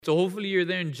So hopefully you're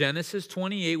there in Genesis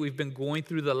 28. We've been going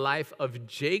through the life of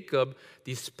Jacob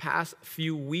these past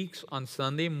few weeks on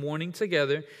Sunday morning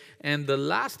together. And the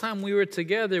last time we were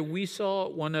together, we saw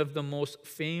one of the most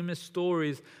famous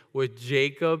stories with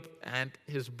Jacob and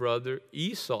his brother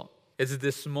Esau. It's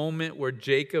this moment where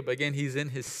Jacob, again, he's in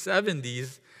his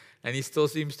 70s, and he still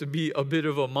seems to be a bit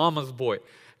of a mama's boy.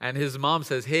 And his mom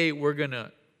says, hey, we're going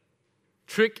to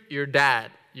trick your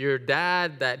dad. Your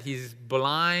dad, that he's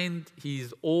blind,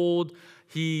 he's old,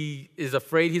 he is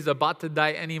afraid he's about to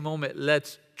die any moment.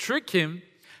 Let's trick him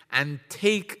and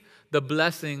take the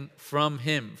blessing from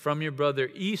him, from your brother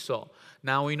Esau.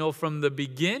 Now we know from the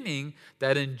beginning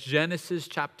that in Genesis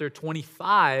chapter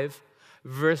 25,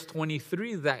 verse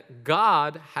 23, that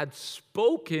God had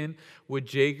spoken with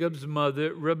Jacob's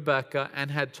mother, Rebekah, and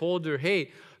had told her,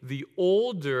 hey, the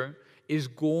older is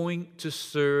going to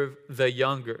serve the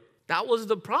younger. That was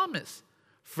the promise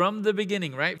from the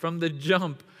beginning, right? From the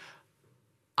jump,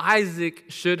 Isaac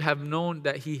should have known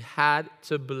that he had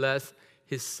to bless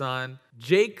his son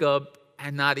Jacob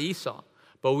and not Esau.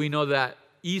 But we know that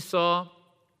Esau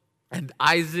and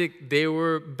Isaac, they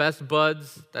were best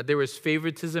buds, that there was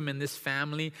favoritism in this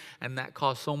family, and that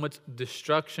caused so much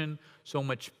destruction, so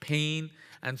much pain,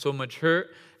 and so much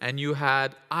hurt. And you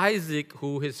had Isaac,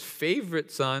 who his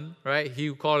favorite son, right? He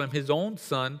would call him his own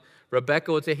son.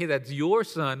 Rebekah would say, hey, that's your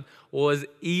son, was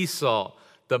Esau,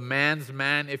 the man's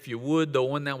man, if you would, the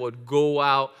one that would go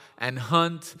out and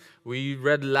hunt. We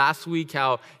read last week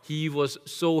how he was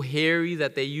so hairy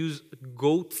that they used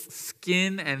goat's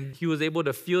skin, and he was able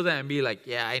to feel that and be like,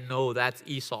 yeah, I know that's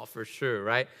Esau for sure,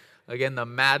 right? Again, the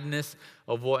madness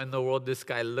of what in the world this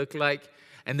guy looked like.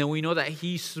 And then we know that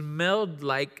he smelled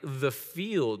like the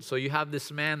field. So you have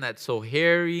this man that's so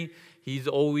hairy, he's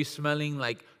always smelling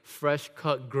like fresh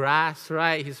cut grass,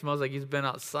 right? He smells like he's been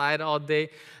outside all day.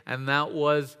 And that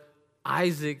was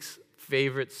Isaac's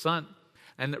favorite son.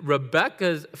 And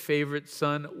Rebekah's favorite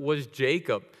son was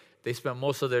Jacob. They spent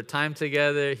most of their time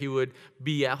together. He would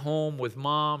be at home with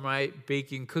mom, right?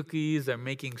 Baking cookies or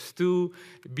making stew,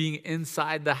 being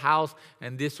inside the house.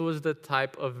 And this was the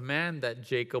type of man that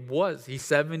Jacob was. He's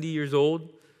 70 years old.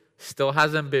 Still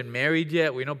hasn't been married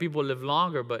yet. We know people live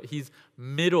longer, but he's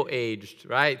middle-aged,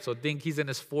 right? So think he's in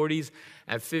his 40s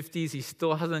and 50s. He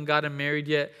still hasn't gotten married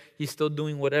yet. He's still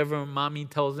doing whatever mommy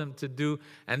tells him to do.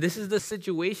 And this is the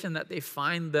situation that they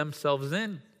find themselves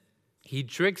in. He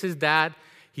tricks his dad.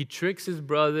 He tricks his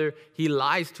brother. He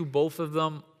lies to both of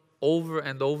them over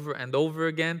and over and over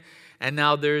again. And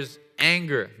now there's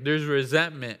anger. There's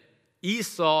resentment.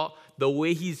 Esau, the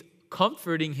way he's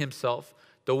comforting himself,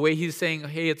 the way he's saying,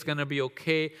 hey, it's going to be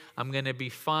okay, I'm going to be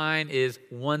fine, is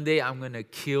one day I'm going to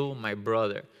kill my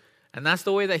brother. And that's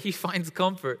the way that he finds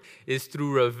comfort, is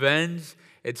through revenge,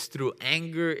 it's through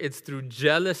anger, it's through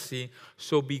jealousy.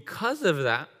 So because of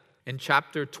that, in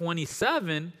chapter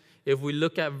 27, if we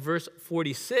look at verse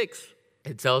 46,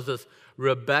 it tells us,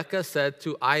 Rebekah said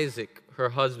to Isaac, her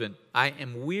husband, I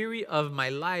am weary of my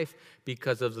life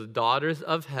because of the daughters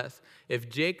of Heth. If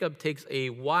Jacob takes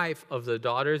a wife of the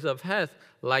daughters of Heth,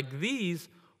 like these,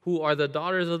 who are the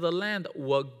daughters of the land,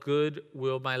 what good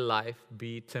will my life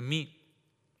be to me?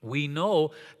 We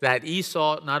know that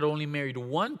Esau not only married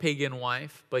one pagan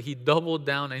wife, but he doubled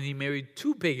down and he married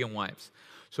two pagan wives.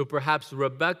 So perhaps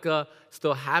Rebekah,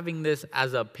 still having this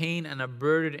as a pain and a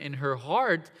burden in her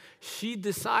heart, she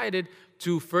decided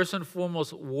to first and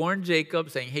foremost warn Jacob,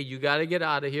 saying, hey, you got to get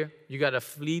out of here. You got to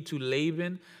flee to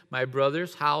Laban, my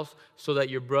brother's house, so that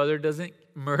your brother doesn't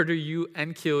murder you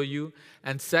and kill you.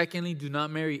 And secondly, do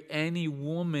not marry any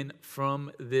woman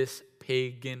from this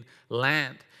pagan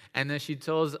land. And as she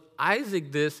tells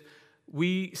Isaac this,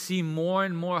 we see more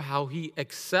and more how he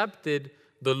accepted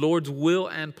the Lord's will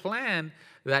and plan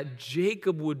that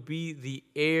Jacob would be the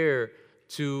heir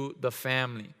to the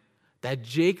family. That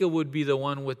Jacob would be the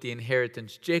one with the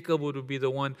inheritance. Jacob would be the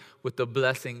one with the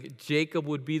blessing. Jacob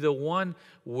would be the one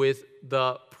with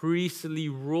the priestly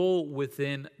role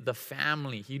within the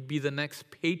family. He'd be the next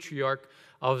patriarch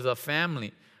of the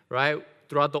family, right?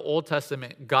 Throughout the Old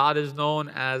Testament, God is known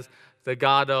as the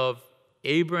God of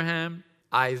Abraham,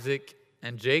 Isaac,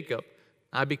 and Jacob.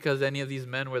 Not because any of these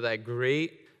men were that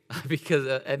great, not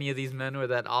because any of these men were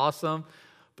that awesome,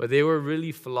 but they were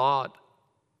really flawed.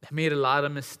 They made a lot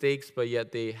of mistakes, but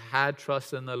yet they had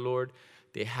trust in the Lord,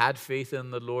 they had faith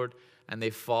in the Lord, and they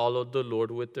followed the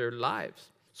Lord with their lives.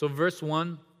 So verse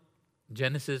 1,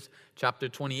 Genesis chapter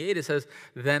 28, it says,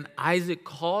 Then Isaac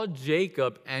called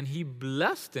Jacob, and he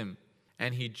blessed him,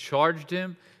 and he charged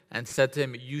him, and said to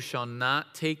him, You shall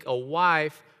not take a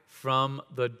wife from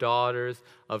the daughters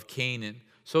of Canaan.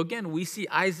 So again, we see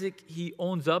Isaac, he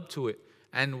owns up to it.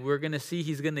 and we're going to see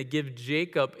he's going to give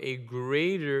Jacob a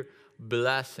greater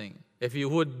blessing. If you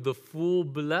would, the full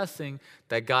blessing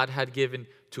that God had given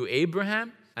to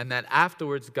Abraham, and that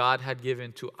afterwards God had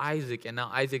given to Isaac. And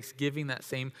now Isaac's giving that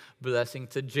same blessing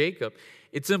to Jacob.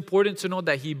 It's important to know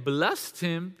that he blessed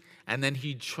him and then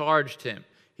he charged him.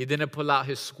 He didn't pull out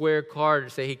his square card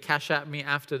and say, hey, cash at me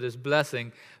after this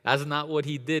blessing. That's not what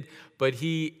he did. But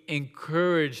he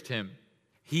encouraged him.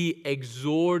 He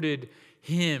exhorted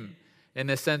him. In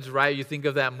a sense, right? You think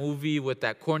of that movie with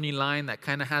that corny line that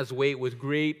kind of has weight. With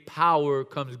great power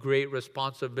comes great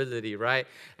responsibility, right?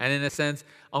 And in a sense,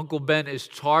 Uncle Ben is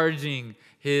charging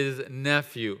his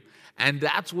nephew. And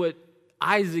that's what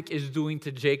Isaac is doing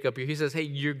to Jacob here. He says, hey,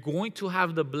 you're going to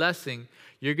have the blessing.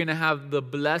 You're going to have the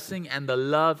blessing and the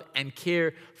love and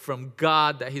care from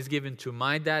God that he's given to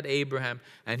my dad, Abraham,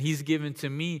 and he's given to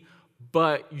me.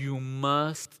 But you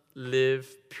must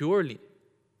live purely.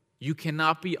 You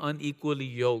cannot be unequally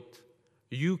yoked.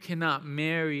 You cannot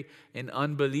marry an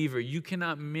unbeliever. You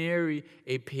cannot marry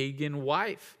a pagan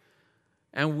wife.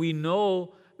 And we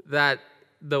know that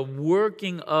the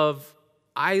working of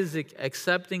Isaac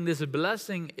accepting this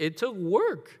blessing, it took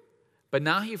work. But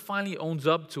now he finally owns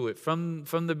up to it. From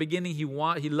the beginning, he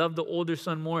loved the older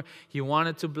son more. He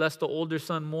wanted to bless the older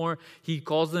son more. He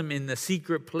calls him in the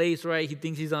secret place, right? He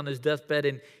thinks he's on his deathbed,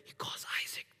 and he calls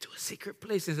Isaac to a secret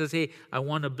place and says, hey, I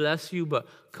want to bless you, but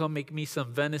come make me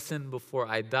some venison before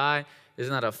I die. It's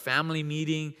not a family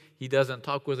meeting. He doesn't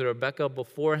talk with Rebekah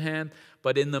beforehand.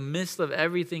 But in the midst of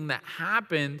everything that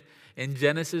happened, in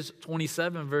Genesis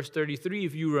 27, verse 33,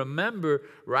 if you remember,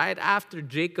 right after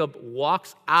Jacob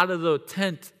walks out of the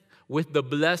tent with the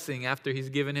blessing, after he's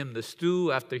given him the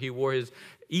stew, after he wore his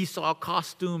Esau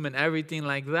costume and everything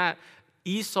like that,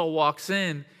 Esau walks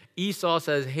in. Esau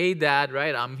says, hey, Dad,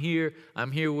 right, I'm here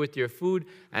with your food.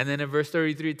 And then in verse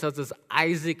 33, it tells us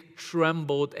Isaac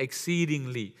trembled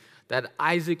exceedingly. That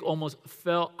Isaac almost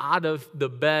fell out of the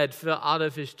bed, fell out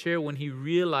of his chair when he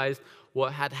realized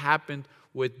what had happened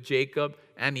with Jacob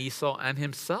and Esau and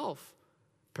himself.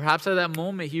 Perhaps at that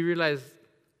moment he realized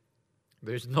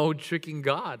there's no tricking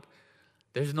God.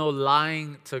 There's no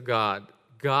lying to God.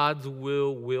 God's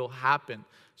will happen.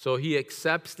 So he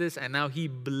accepts this, and now he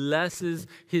blesses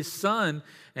his son,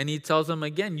 and he tells him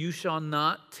again, you shall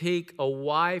not take a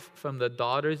wife from the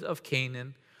daughters of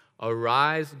Canaan.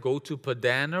 Arise, go to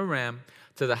Padan Aram,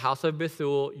 to the house of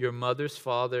Bethuel, your mother's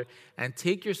father, and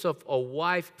take yourself a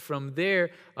wife from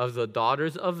there of the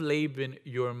daughters of Laban,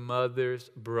 your mother's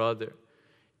brother.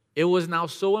 It was now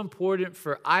so important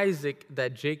for Isaac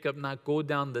that Jacob not go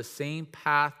down the same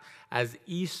path as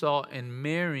Esau in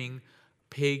marrying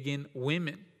pagan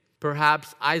women.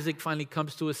 Perhaps Isaac finally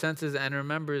comes to his senses and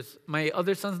remembers, my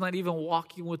other son's not even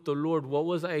walking with the Lord. What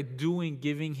was I doing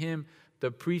giving him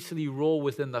the priestly role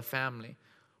within the family?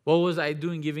 What was I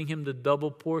doing giving him the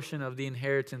double portion of the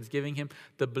inheritance, giving him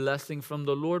the blessing from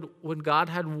the Lord when God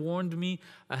had warned me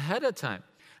ahead of time?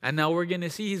 And now we're going to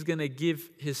see he's going to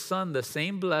give his son the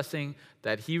same blessing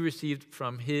that he received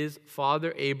from his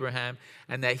father Abraham,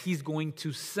 and that he's going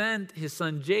to send his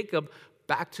son Jacob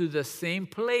back to the same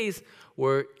place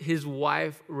where his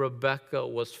wife Rebekah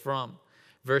was from.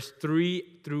 Verse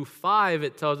 3 through 5,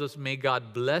 it tells us, may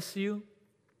God bless you.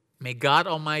 May God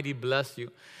Almighty bless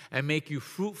you and make you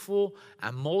fruitful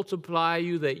and multiply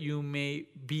you, that you may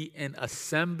be an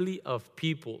assembly of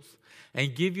peoples,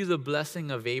 and give you the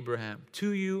blessing of Abraham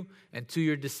to you and to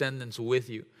your descendants with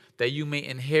you, that you may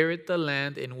inherit the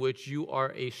land in which you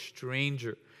are a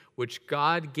stranger, which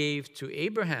God gave to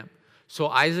Abraham. So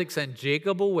Isaac sent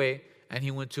Jacob away, and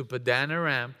he went to Padan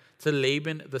Aram to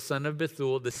Laban, the son of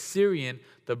Bethuel, the Syrian,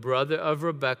 the brother of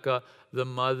Rebekah, the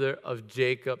mother of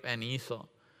Jacob and Esau.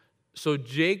 So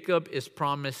Jacob is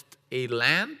promised a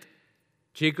land,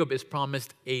 Jacob is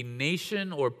promised a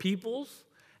nation or peoples,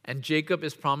 and Jacob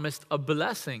is promised a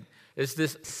blessing. It's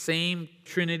this same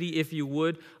trinity, if you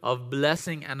would, of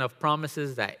blessing and of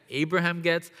promises that Abraham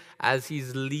gets as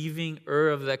he's leaving Ur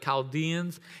of the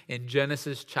Chaldeans. In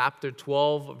Genesis chapter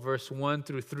 12, verse 1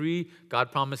 through 3,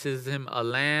 God promises him a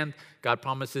land. God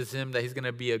promises him that he's going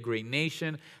to be a great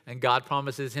nation. And God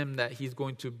promises him that he's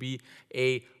going to be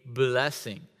a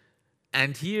blessing.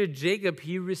 And here, Jacob,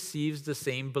 he receives the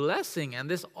same blessing. And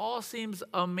this all seems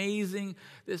amazing.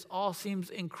 This all seems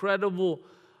incredible.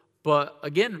 But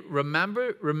again,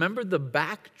 remember the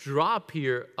backdrop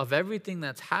here of everything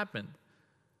that's happened.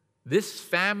 This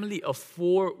family of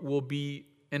four will be,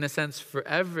 in a sense,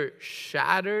 forever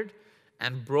shattered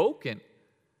and broken.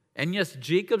 And yes,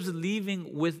 Jacob's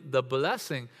leaving with the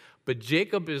blessing, but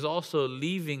Jacob is also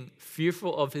leaving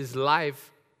fearful of his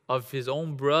life, of his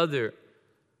own brother,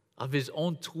 of his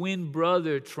own twin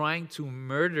brother trying to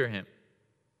murder him.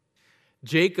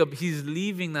 Jacob, he's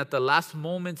leaving at the last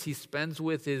moments he spends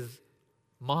with his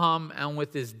mom and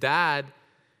with his dad,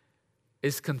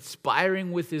 is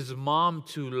conspiring with his mom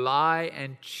to lie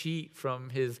and cheat from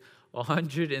his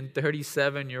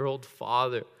 137-year-old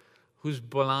father who's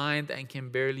blind and can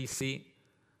barely see.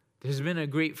 There's been a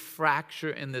great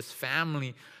fracture in this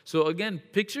family. So again,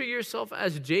 picture yourself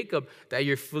as Jacob, that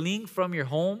you're fleeing from your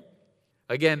home.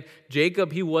 Again,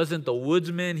 Jacob, he wasn't the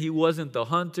woodsman, he wasn't the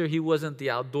hunter, he wasn't the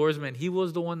outdoorsman. He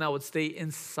was the one that would stay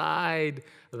inside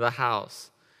the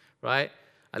house, right?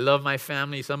 I love my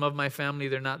family. Some of my family,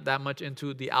 they're not that much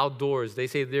into the outdoors. They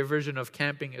say their version of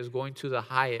camping is going to the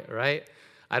Hyatt, right?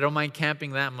 I don't mind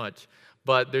camping that much.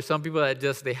 But there's some people that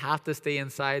they have to stay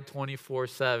inside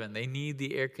 24/7. They need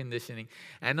the air conditioning.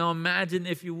 And now imagine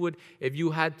if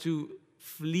you had to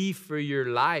flee for your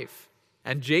life.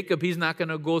 And Jacob, he's not going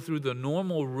to go through the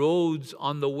normal roads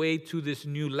on the way to this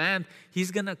new land.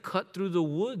 He's going to cut through the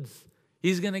woods.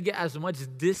 He's going to get as much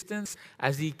distance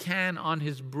as he can on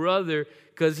his brother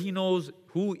because he knows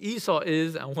who Esau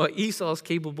is and what Esau is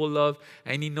capable of,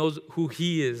 and he knows who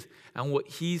he is and what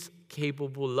he's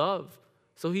capable of.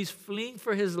 So he's fleeing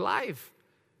for his life.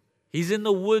 He's in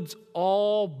the woods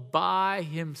all by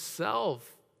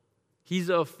himself. He's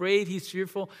afraid, he's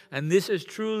fearful, and this is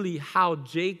truly how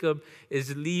Jacob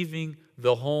is leaving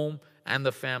the home and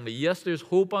the family. Yes, there's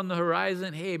hope on the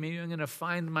horizon. Hey, maybe I'm going to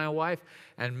find my wife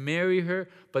and marry her,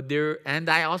 and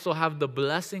I also have the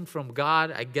blessing from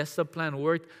God. I guess the plan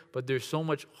worked, but there's so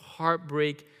much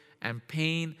heartbreak and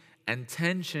pain and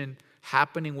tension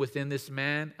happening within this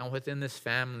man and within this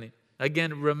family.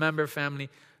 Again, remember, family,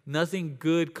 nothing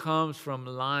good comes from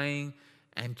lying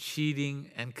and cheating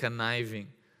and conniving.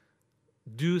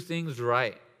 Do things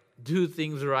right. Do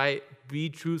things right. Be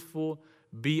truthful.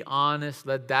 Be honest.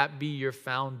 Let that be your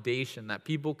foundation, that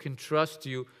people can trust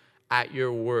you at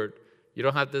your word. You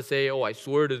don't have to say, oh, I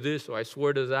swear to this, or I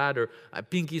swear to that, or I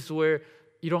pinky swear.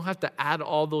 You don't have to add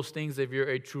all those things if you're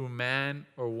a true man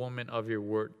or woman of your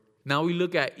word. Now we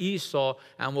look at Esau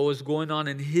and what was going on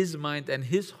in his mind and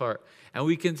his heart. And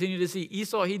we continue to see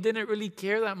Esau, he didn't really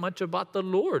care that much about the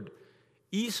Lord.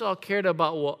 Esau cared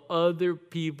about what other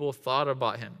people thought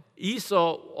about him.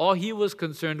 Esau, all he was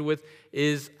concerned with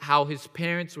is how his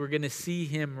parents were going to see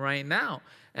him right now.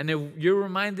 And if you're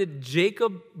reminded,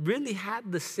 Jacob really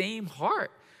had the same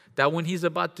heart. That when he's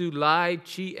about to lie,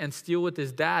 cheat, and steal with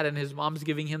his dad, and his mom's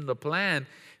giving him the plan,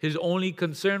 his only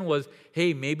concern was,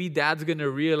 hey, maybe dad's going to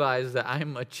realize that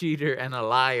I'm a cheater and a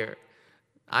liar.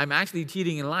 I'm actually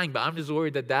cheating and lying, but I'm just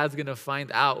worried that dad's going to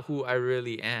find out who I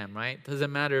really am, right?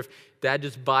 Doesn't matter if dad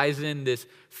just buys in this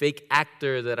fake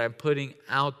actor that I'm putting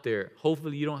out there.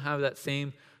 Hopefully you don't have that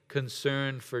same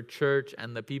concern for church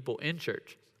and the people in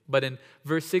church. But in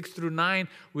verse 6 through 9,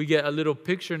 we get a little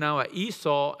picture now at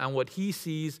Esau and what he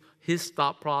sees, his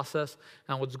thought process,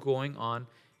 and what's going on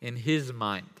in his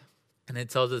mind. And it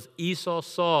tells us, Esau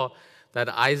saw that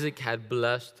Isaac had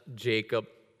blessed Jacob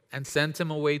and sent him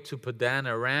away to Padan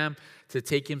Aram to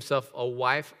take himself a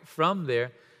wife from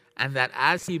there, and that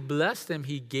as he blessed him,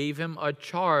 he gave him a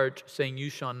charge, saying, you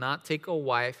shall not take a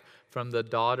wife from the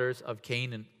daughters of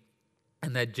Canaan.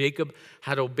 And that Jacob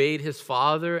had obeyed his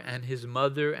father and his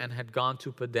mother and had gone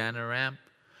to Padan Aram.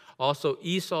 Also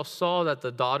Esau saw that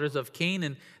the daughters of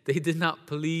Canaan, they did not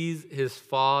please his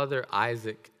father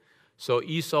Isaac. So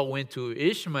Esau went to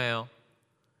Ishmael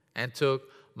and took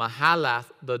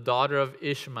Mahalath, the daughter of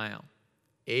Ishmael,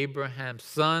 Abraham's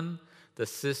son, the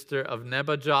sister of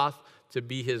Nebajoth, to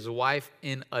be his wife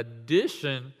in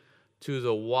addition to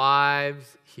the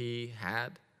wives he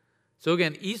had. So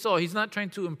again, Esau, he's not trying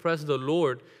to impress the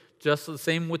Lord. Just the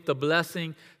same with the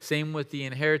blessing, same with the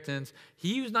inheritance.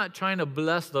 He's not trying to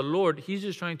bless the Lord. He's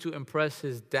just trying to impress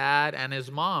his dad and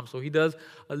his mom. So he does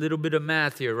a little bit of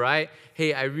math here, right?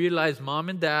 Hey, I realize mom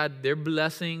and dad, they're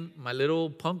blessing my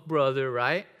little punk brother,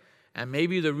 right? And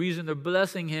maybe the reason they're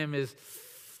blessing him is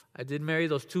I did marry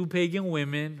those 2 pagan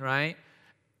women, right?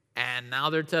 And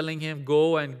now they're telling him,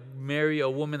 go and marry a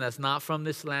woman that's not from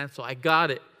this land. So I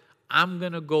got it. I'm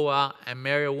going to go out and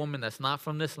marry a woman that's not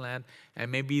from this land, and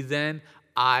maybe then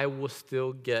I will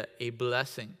still get a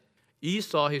blessing.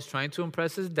 Esau, he's trying to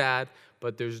impress his dad,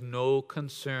 but there's no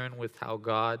concern with how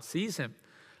God sees him.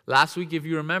 Last week, if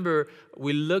you remember,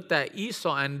 we looked at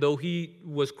Esau, and though he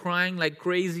was crying like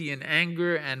crazy in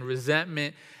anger and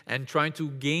resentment and trying to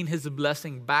gain his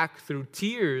blessing back through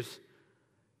tears,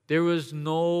 there was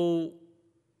no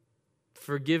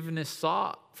forgiveness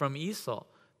sought from Esau.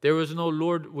 There was no,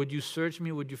 Lord, would you search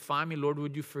me? Would you find me? Lord,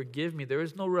 would you forgive me? There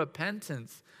is no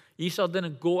repentance. Esau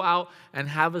didn't go out and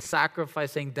have a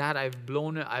sacrifice saying, Dad, I've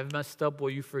blown it, I've messed up, will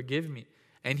you forgive me?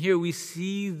 And here we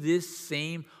see this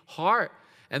same heart.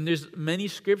 And there's many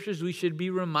scriptures we should be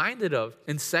reminded of.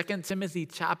 In 2 Timothy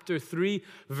chapter 3,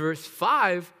 verse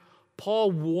 5,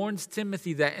 Paul warns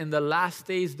Timothy that in the last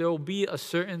days there will be a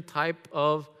certain type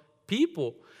of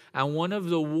people. And one of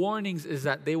the warnings is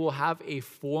that they will have a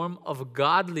form of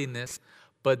godliness,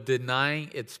 but denying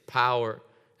its power.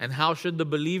 And how should the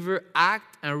believer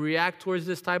act and react towards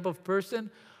this type of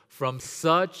person? From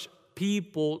such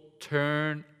people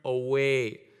turn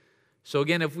away. So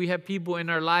again, if we have people in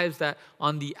our lives that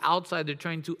on the outside, they're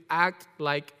trying to act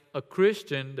like a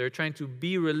Christian, they're trying to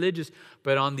be religious,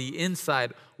 but on the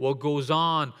inside, what goes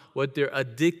on, what they're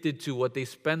addicted to, what they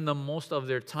spend the most of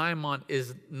their time on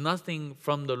is nothing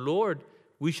from the Lord,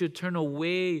 we should turn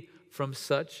away from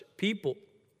such people.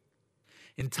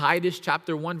 In Titus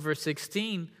chapter 1, verse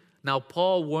 16, now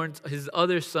Paul warns his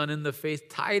other son in the faith,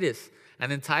 Titus.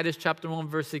 And in Titus chapter 1,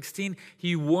 verse 16,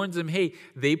 he warns him, hey,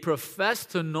 they profess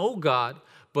to know God,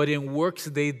 but in works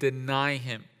they deny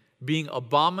him, being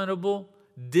abominable,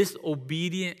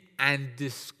 disobedient, and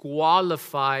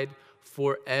disqualified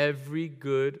for every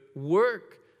good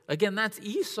work. Again, that's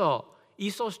Esau.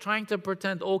 Esau's trying to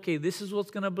pretend, okay, this is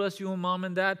what's going to bless you, mom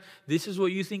and dad. This is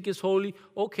what you think is holy.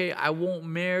 Okay, I won't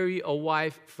marry a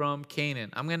wife from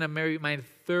Canaan. I'm going to marry my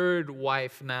third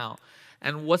wife now.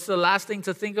 And what's the last thing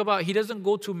to think about? He doesn't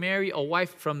go to marry a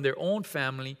wife from their own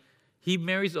family. He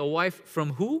marries a wife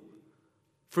from who?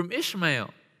 From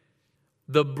Ishmael.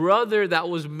 The brother that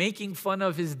was making fun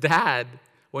of his dad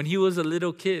when he was a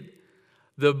little kid.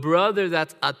 The brother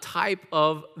that's a type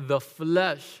of the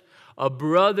flesh. A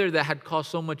brother that had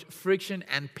caused so much friction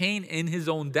and pain in his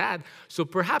own dad. So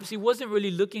perhaps he wasn't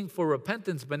really looking for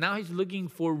repentance, but now he's looking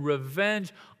for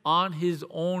revenge on his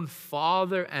own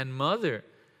father and mother.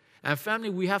 And family,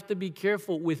 we have to be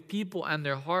careful with people and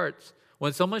their hearts.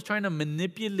 When someone's trying to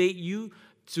manipulate you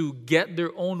to get their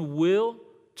own will,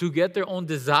 to get their own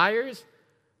desires,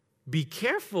 be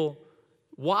careful.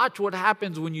 Watch what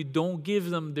happens when you don't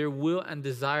give them their will and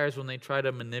desires when they try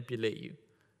to manipulate you.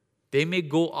 They may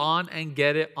go on and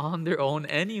get it on their own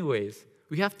anyways.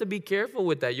 We have to be careful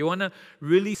with that. You want to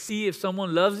really see if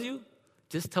someone loves you?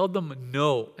 Just tell them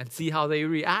no and see how they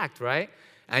react, right?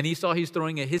 And Esau, he's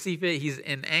throwing a hissy fit. He's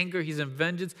in anger. He's in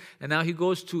vengeance. And now he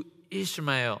goes to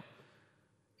Ishmael,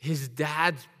 his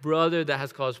dad's brother that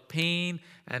has caused pain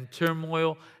and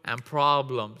turmoil and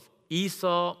problems.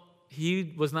 Esau,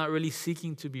 he was not really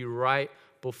seeking to be right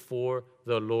before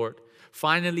the Lord.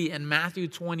 Finally, in Matthew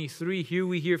 23, here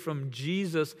we hear from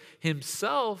Jesus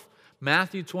himself,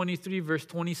 Matthew 23, verse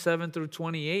 27 through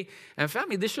 28. And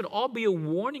family, this should all be a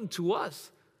warning to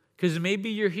us. Because maybe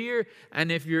you're here,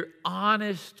 and if you're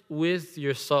honest with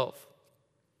yourself,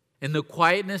 in the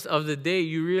quietness of the day,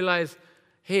 you realize,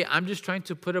 hey, I'm just trying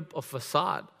to put up a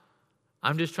facade.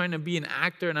 I'm just trying to be an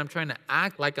actor, and I'm trying to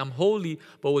act like I'm holy,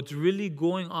 but what's really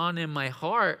going on in my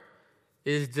heart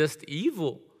is just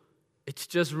evil. It's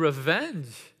just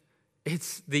revenge.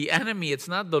 It's the enemy. It's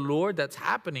not the Lord that's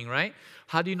happening, right?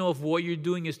 How do you know if what you're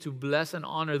doing is to bless and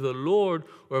honor the Lord,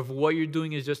 or if what you're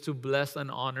doing is just to bless and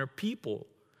honor people?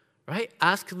 Right?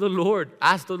 Ask the Lord.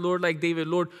 Ask the Lord like David,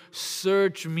 Lord,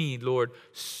 search me, Lord.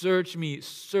 Search me.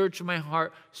 Search my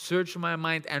heart. Search my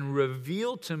mind and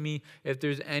reveal to me if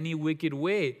there's any wicked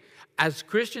way. As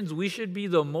Christians, we should be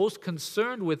the most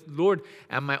concerned with, Lord,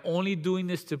 am I only doing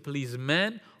this to please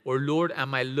men? Or Lord,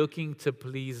 am I looking to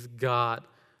please God?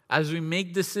 As we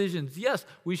make decisions, yes,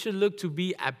 we should look to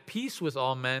be at peace with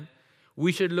all men.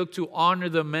 We should look to honor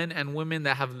the men and women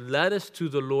that have led us to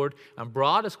the Lord and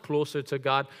brought us closer to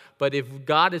God. But if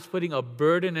God is putting a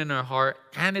burden in our heart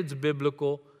and it's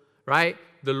biblical, right?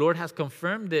 The Lord has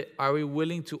confirmed it. Are we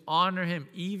willing to honor him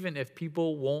even if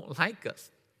people won't like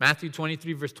us? Matthew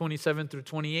 23, verse 27 through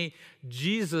 28,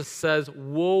 Jesus says,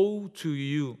 woe to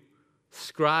you,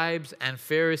 scribes and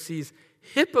Pharisees,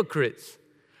 hypocrites!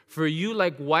 For you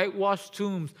like whitewashed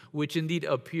tombs, which indeed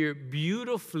appear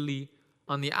beautifully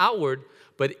on the outward,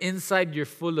 but inside you're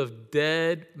full of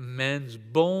dead men's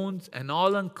bones and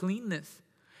all uncleanness.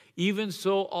 Even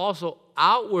so also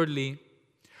outwardly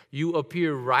you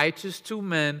appear righteous to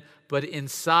men, but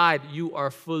inside you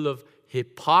are full of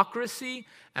hypocrisy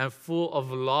and full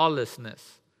of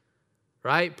lawlessness.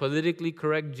 Right? Politically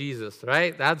correct Jesus,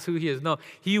 right? That's who he is. No,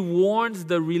 he warns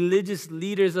the religious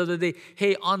leaders of the day,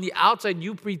 hey, on the outside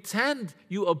you pretend,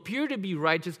 you appear to be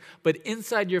righteous, but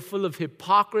inside you're full of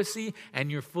hypocrisy and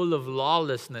you're full of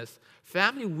lawlessness.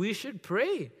 Family, we should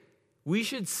pray. We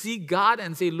should seek God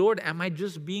and say, Lord, am I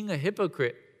just being a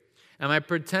hypocrite? Am I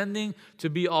pretending to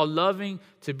be all loving,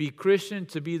 to be Christian,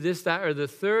 to be this, that, or the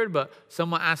third, but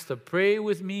someone asked to pray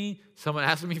with me, someone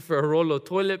asked me for a roll of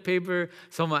toilet paper,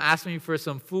 someone asked me for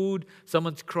some food,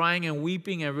 someone's crying and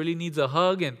weeping and really needs a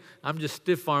hug, and I'm just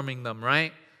stiff-arming them,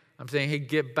 right? I'm saying, hey,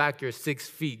 get back, you're 6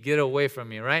 feet, get away from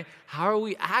me, right? How are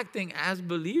we acting as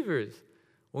believers?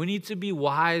 We need to be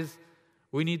wise.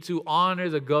 We need to honor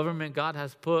the government God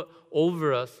has put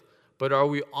over us, but are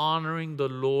we honoring the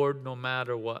Lord no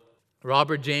matter what?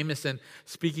 Robert Jameson,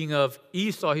 speaking of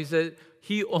Esau, he said,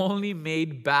 he only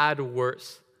made bad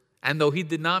worse. And though he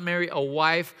did not marry a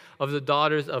wife of the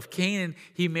daughters of Canaan,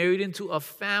 he married into a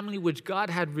family which God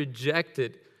had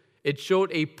rejected. It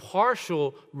showed a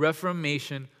partial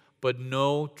reformation, but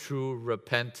no true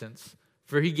repentance.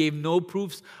 For he gave no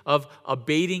proofs of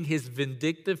abating his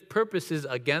vindictive purposes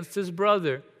against his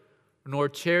brother, nor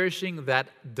cherishing that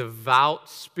devout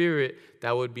spirit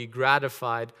that would be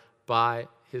gratified by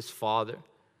his father.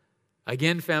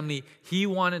 Again, family, he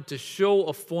wanted to show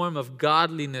a form of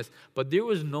godliness, but there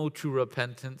was no true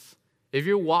repentance. If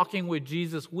you're walking with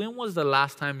Jesus, when was the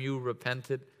last time you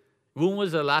repented? When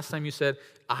was the last time you said,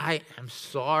 I am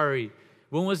sorry?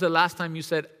 When was the last time you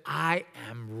said, I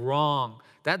am wrong?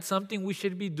 That's something we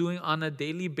should be doing on a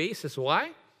daily basis.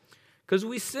 Why? Because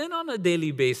we sin on a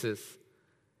daily basis.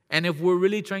 And if we're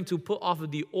really trying to put off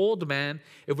the old man,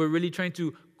 if we're really trying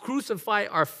to crucify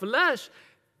our flesh,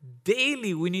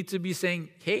 daily we need to be saying,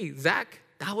 hey, Zach,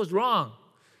 that was wrong.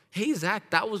 Hey, Zach,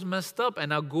 that was messed up. And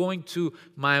now going to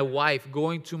my wife,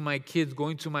 going to my kids,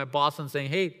 going to my boss and saying,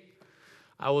 hey,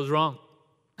 I was wrong.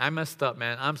 I messed up,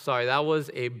 man. I'm sorry. That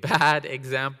was a bad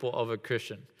example of a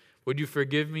Christian. Would you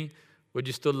forgive me? Would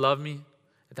you still love me?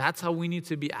 That's how we need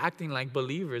to be acting like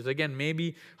believers. Again,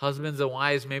 maybe husbands and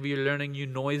wives, maybe you're learning new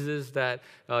noises that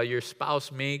your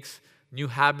spouse makes, new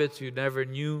habits you never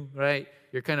knew, right?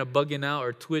 You're kind of bugging out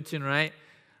or twitching, right?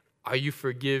 Are you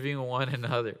forgiving one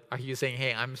another? Are you saying,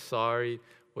 hey, I'm sorry.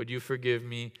 Would you forgive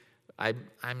me?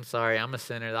 I'm sorry. I'm a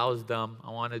sinner. That was dumb.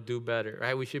 I want to do better,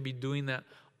 right? We should be doing that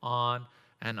on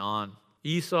and on.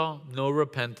 Esau, no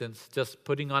repentance, just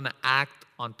putting on an act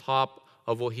on top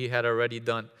of what he had already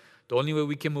done. The only way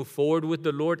we can move forward with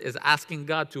the Lord is asking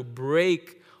God to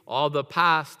break all the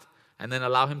past and then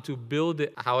allow him to build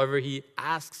it however he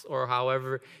asks or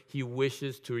however he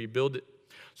wishes to rebuild it.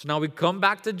 So now we come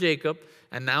back to Jacob,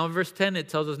 and now in verse 10 it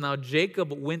tells us now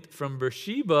Jacob went from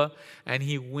Beersheba and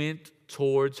he went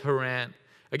towards Haran.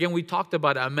 Again, we talked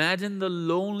about it. Imagine the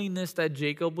loneliness that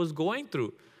Jacob was going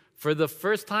through. For the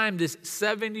first time, this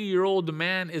 70-year-old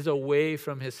man is away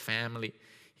from his family.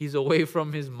 He's away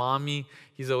from his mommy.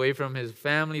 He's away from his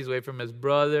family. He's away from his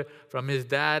brother, from his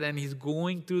dad. And he's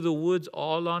going through the woods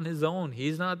all on his own.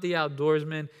 He's not the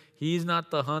outdoorsman. He's not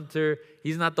the hunter.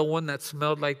 He's not the one that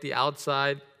smelled like the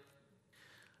outside.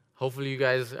 Hopefully you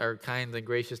guys are kind and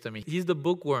gracious to me. He's the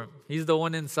bookworm. He's the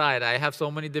one inside. I have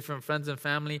so many different friends and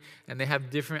family, and they have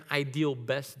different ideal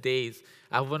best days.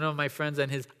 I have one of my friends,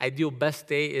 and his ideal best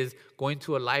day is going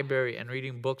to a library and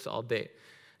reading books all day.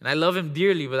 And I love him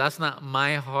dearly, but that's not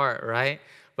my heart, right?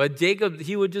 But Jacob,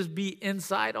 he would just be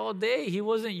inside all day. He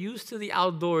wasn't used to the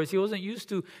outdoors. He wasn't used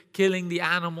to killing the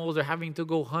animals or having to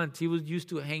go hunt. He was used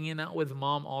to hanging out with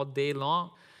mom all day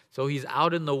long. So he's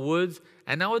out in the woods,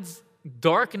 and now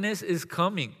darkness is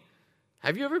coming.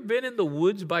 Have you ever been in the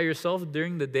woods by yourself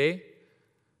during the day?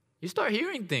 You start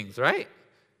hearing things, right?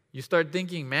 You start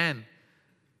thinking, man,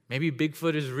 maybe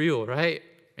Bigfoot is real, right?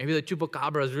 Maybe the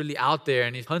chupacabra is really out there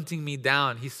and he's hunting me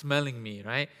down. He's smelling me,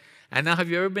 right? And now have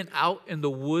you ever been out in the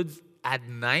woods at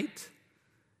night?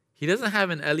 He doesn't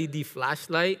have an LED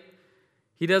flashlight.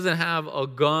 He doesn't have a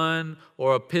gun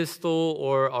or a pistol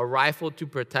or a rifle to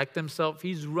protect himself.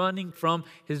 He's running from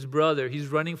his brother. He's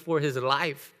running for his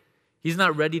life. He's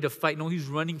not ready to fight. No, he's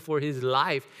running for his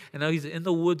life. And now he's in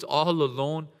the woods all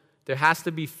alone. There has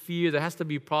to be fear. There has to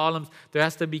be problems. There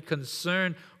has to be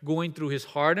concern going through his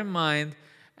heart and mind.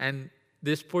 And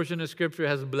this portion of Scripture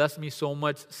has blessed me so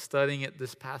much studying it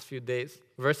this past few days.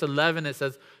 Verse 11, it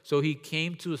says, so he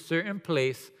came to a certain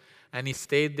place and he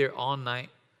stayed there all night,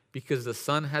 because the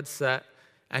sun had set,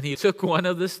 and he took one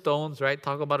of the stones, right?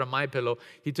 Talk about a MyPillow.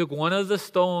 He took one of the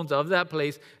stones of that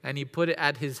place, and he put it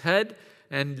at his head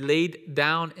and laid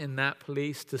down in that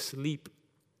place to sleep.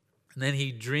 And then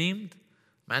he dreamed.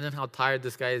 Imagine how tired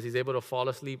this guy is. He's able to fall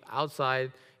asleep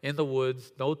outside in the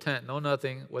woods, no tent, no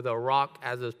nothing, with a rock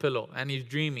as his pillow. And he's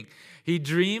dreaming. He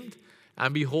dreamed,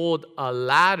 and behold, a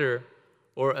ladder,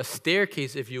 or a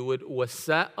staircase, if you would, was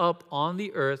set up on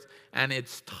the earth, and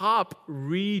its top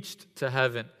reached to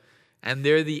heaven. And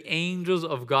there the angels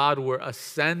of God were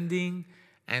ascending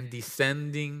and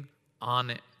descending on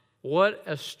it. What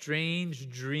a strange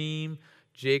dream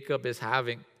Jacob is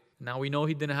having. Now we know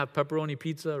he didn't have pepperoni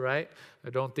pizza, right? I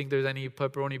don't think there's any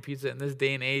pepperoni pizza in this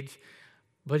day and age.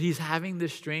 But he's having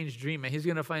this strange dream, and he's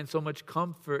going to find so much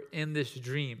comfort in this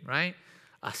dream, right?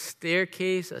 A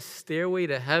staircase, a stairway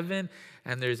to heaven,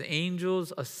 and there's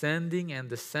angels ascending and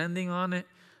descending on it.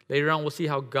 Later on, we'll see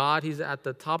how God, he's at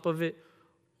the top of it.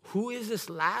 Who is this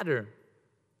ladder?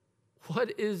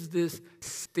 What is this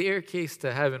staircase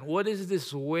to heaven? What is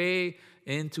this way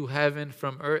into heaven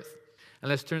from earth? And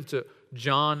let's turn to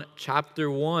John chapter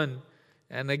 1.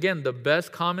 And again, the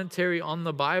best commentary on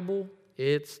the Bible,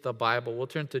 it's the Bible. We'll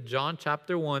turn to John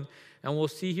chapter 1, and we'll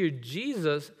see here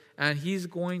Jesus, and he's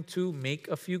going to make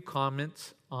a few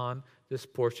comments on this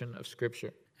portion of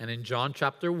Scripture. And in John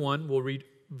chapter 1, we'll read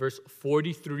verse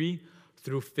 43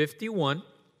 through 51.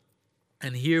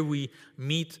 And here we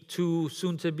meet two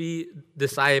soon-to-be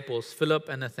disciples, Philip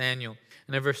and Nathanael.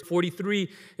 And in verse 43,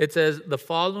 it says, "The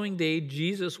following day,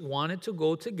 Jesus wanted to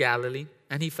go to Galilee,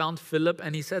 and he found Philip,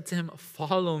 and he said to him,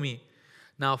 'Follow me.'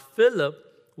 Now Philip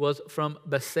was from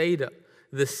Bethsaida,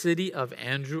 the city of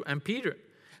Andrew and Peter.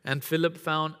 And Philip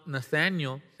found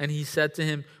Nathanael, and he said to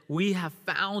him, 'We have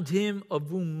found him of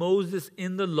whom Moses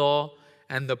in the law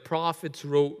and the prophets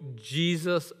wrote,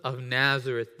 Jesus of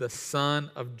Nazareth, the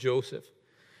son of Joseph.'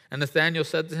 And Nathanael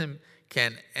said to him,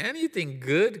 'Can anything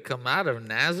good come out of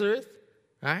Nazareth?'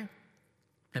 Right?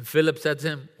 And Philip said to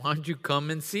him, 'Why don't you come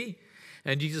and see?'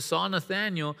 And Jesus saw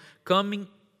Nathanael coming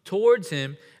towards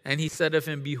him, and he said of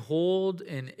him, 'Behold,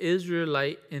 an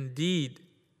Israelite indeed,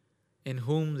 in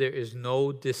whom there is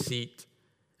no deceit.'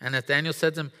 And Nathanael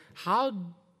said to him,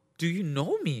 'How do you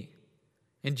know me?'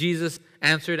 And Jesus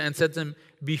answered and said to him,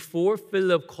 'Before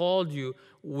Philip called you,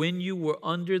 when you were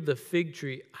under the fig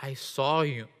tree, I saw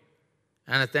you.'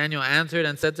 And Nathanael answered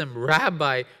and said to him,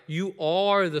 'Rabbi, you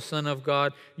are the Son of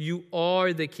God. You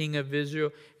are the King of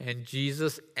Israel.' And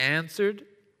Jesus answered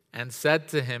and said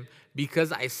to him,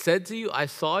 'Because I said to you, I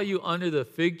saw you under the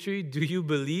fig tree, do you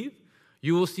believe?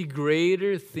 You will see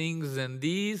greater things than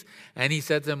these.' And he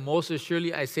said to him, 'Most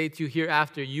assuredly, I say to you,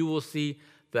 hereafter you will see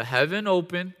the heaven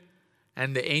open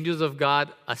and the angels of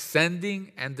God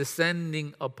ascending and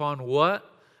descending upon'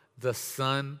 what? The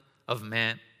Son of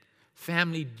Man."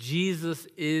 Family, Jesus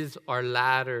is our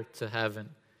ladder to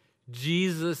heaven.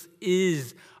 Jesus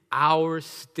is our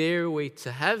stairway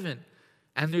to heaven.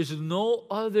 And there's no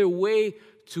other way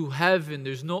to heaven.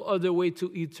 There's no other way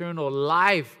to eternal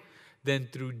life than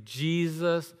through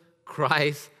Jesus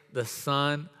Christ, the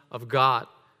Son of God.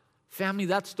 Family,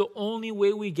 that's the only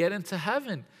way we get into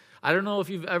heaven. I don't know if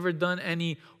you've ever done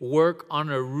any work on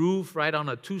a roof, right, on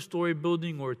a 2-story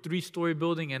building or a 3-story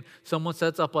building, and someone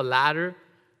sets up a ladder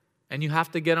and you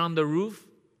have to get on the roof.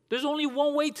 There's only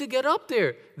one way to get up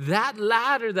there. That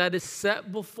ladder that is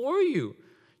set before you.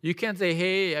 You can't say,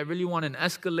 "Hey, I really want an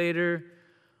escalator,"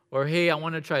 or "Hey, I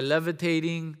want to try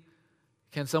levitating.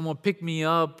 Can someone pick me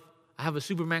up? I have a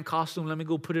Superman costume. Let me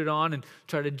go put it on and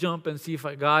try to jump and see if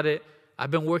I got it.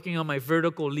 I've been working on my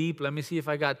vertical leap. Let me see if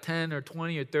I got 10 or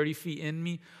 20 or 30 feet in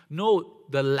me." No,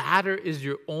 the ladder is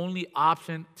your only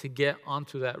option to get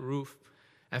onto that roof.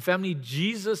 And family,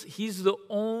 Jesus, he's the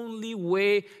only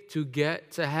way to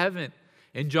get to heaven.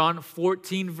 In John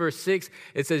 14, verse 6,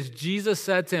 it says, Jesus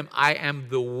said to him, "I am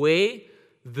the way,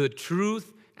 the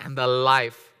truth, and the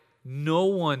life. No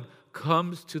one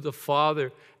comes to the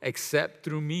Father except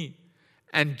through me."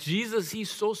 And Jesus, he's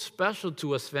so special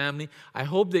to us, family. I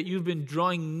hope that you've been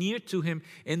drawing near to him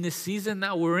in the season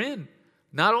that we're in.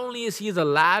 Not only is he the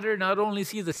ladder, not only is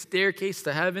he the staircase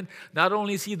to heaven, not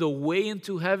only is he the way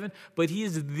into heaven, but he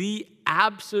is the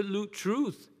absolute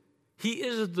truth. He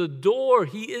is the door.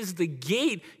 He is the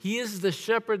gate. He is the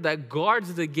shepherd that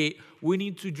guards the gate. We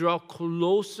need to draw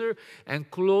closer and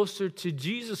closer to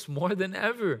Jesus more than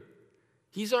ever.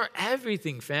 He's our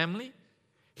everything, family.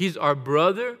 He's our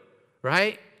brother,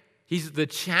 right? He's the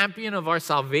champion of our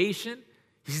salvation.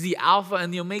 He's the Alpha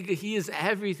and the Omega. He is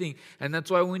everything. And that's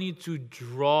why we need to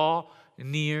draw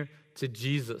near to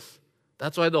Jesus.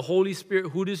 That's why the Holy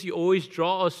Spirit, who does he always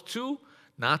draw us to?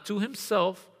 Not to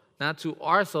himself, not to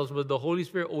ourselves, but the Holy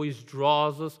Spirit always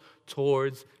draws us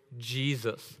towards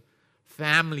Jesus.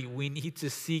 Family, we need to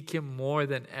seek him more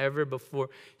than ever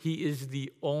before. He is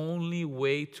the only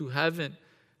way to heaven.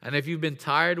 And if you've been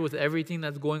tired with everything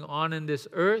that's going on in this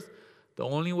earth, the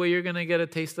only way you're going to get a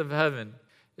taste of heaven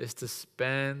is to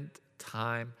spend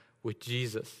time with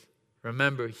Jesus.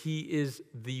 Remember, he is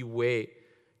the way.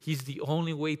 He's the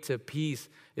only way to peace,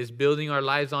 is building our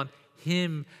lives on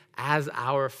him as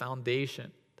our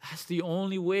foundation. That's the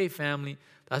only way, family.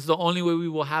 That's the only way we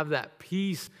will have that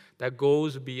peace that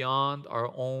goes beyond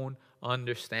our own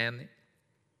understanding.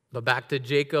 But back to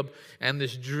Jacob and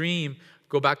this dream,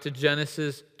 go back to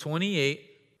Genesis 28.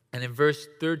 And in verse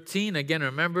 13, again,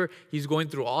 remember, he's going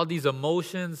through all these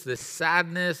emotions, this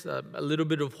sadness, a little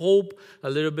bit of hope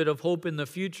in the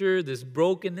future, this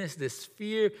brokenness, this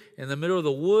fear in the middle of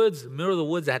the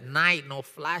woods at night, no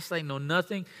flashlight, no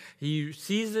nothing. He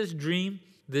sees this dream,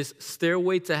 this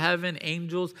stairway to heaven,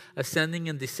 angels ascending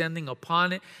and descending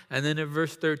upon it. And then in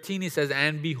verse 13, he says,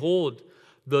 and behold,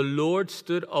 the Lord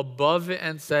stood above it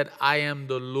and said, I am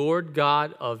the Lord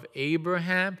God of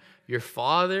Abraham, your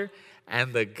father,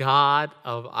 and the God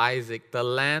of Isaac. The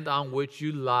land on which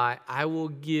you lie, I will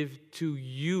give to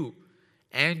you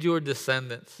and your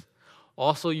descendants.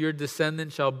 Also your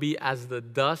descendants shall be as the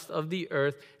dust of the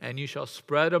earth, and you shall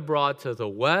spread abroad to the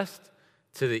west,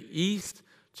 to the east,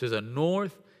 to the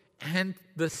north, and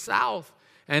the south.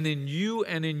 And in you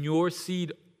and in your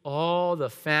seed all the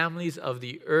families of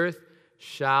the earth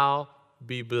shall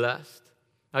be blessed.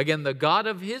 Again, the God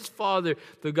of his father,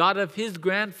 the God of his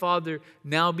grandfather,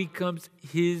 now becomes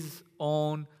his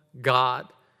own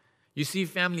God. You see,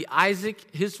 family, Isaac,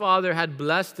 his father had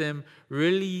blessed him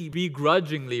really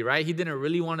begrudgingly, right? He didn't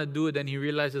really want to do it. Then he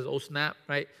realizes, oh snap,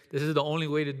 right? This is the only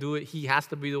way to do it. He has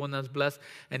to be the one that's blessed.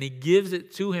 And he gives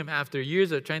it to him after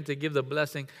years of trying to give the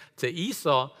blessing to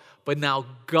Esau. But now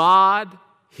God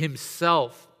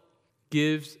himself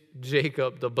gives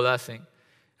Jacob the blessing.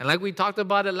 And like we talked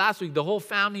about it last week, the whole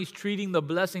family is treating the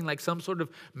blessing like some sort of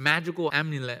magical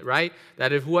amulet, right?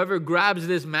 That if whoever grabs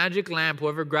this magic lamp,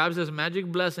 whoever grabs this magic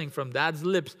blessing from dad's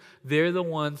lips, they're the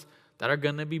ones that are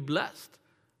going to be blessed.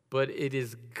 But it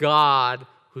is God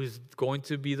who's going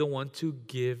to be the one to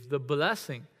give the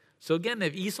blessing. So again,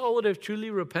 if Esau would have truly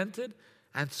repented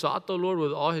and sought the Lord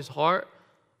with all his heart,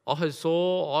 all his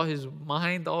soul, all his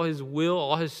mind, all his will,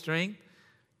 all his strength,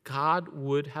 God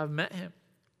would have met him.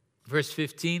 Verse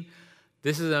 15,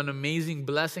 this is an amazing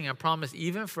blessing, I promise,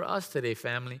 even for us today,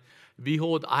 family.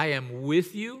 Behold, I am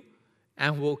with you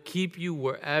and will keep you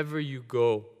wherever you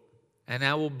go. And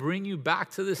I will bring you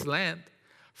back to this land,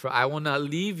 for I will not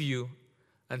leave you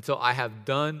until I have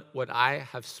done what I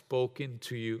have spoken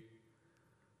to you.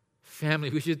 Family,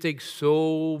 we should take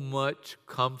so much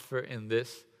comfort in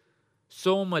this.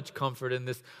 So much comfort in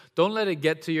this. Don't let it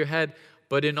get to your head.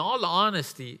 But in all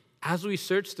honesty, as we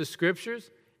search the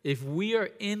scriptures, if we are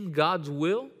in God's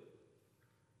will,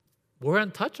 we're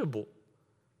untouchable.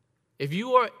 If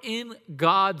you are in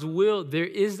God's will, there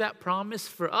is that promise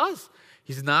for us.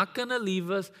 He's not going to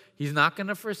leave us. He's not going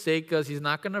to forsake us. He's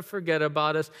not going to forget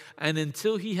about us. And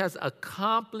until he has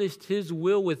accomplished his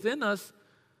will within us,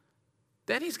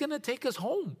 then he's going to take us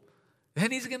home.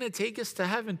 Then he's going to take us to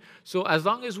heaven. So as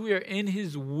long as we are in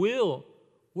his will,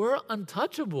 we're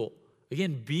untouchable.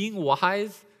 Again, being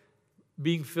wise,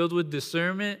 being filled with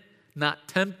discernment, not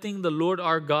tempting the Lord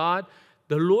our God.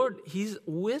 The Lord, he's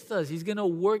with us. He's going to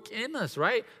work in us,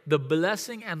 right? The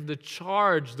blessing and the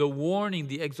charge, the warning,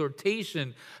 the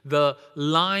exhortation, the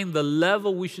line, the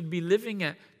level we should be living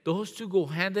at, those two go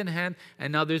hand in hand.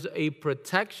 And now there's a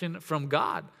protection from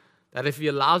God that if he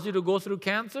allows you to go through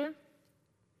cancer,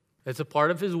 it's a part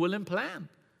of his will and plan.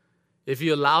 If he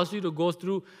allows you to go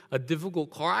through a difficult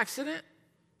car accident,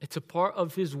 it's a part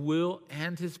of his will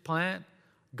and his plan.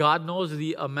 God knows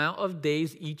the amount of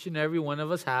days each and every one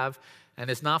of us have, and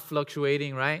it's not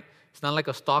fluctuating, right? It's not like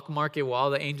a stock market where all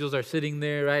the angels are sitting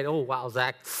there, right? Oh, wow,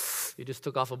 Zach, you just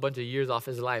took off a bunch of years off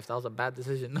his life. That was a bad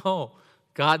decision. No,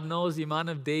 God knows the amount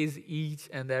of days each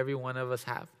and every one of us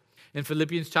have. In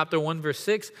Philippians chapter 1, verse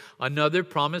 6, another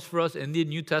promise for us in the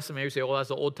New Testament. You say, oh, that's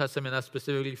the Old Testament. That's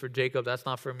specifically for Jacob. That's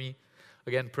not for me.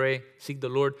 Again, pray, seek the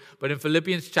Lord. But in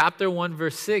Philippians chapter 1,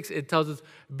 verse 6, it tells us,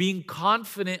 being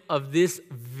confident of this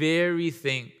very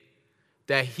thing,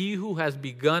 that he who has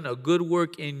begun a good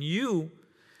work in you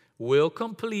will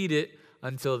complete it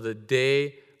until the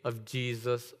day of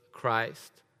Jesus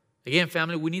Christ. Again,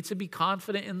 family, we need to be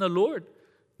confident in the Lord.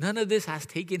 None of this has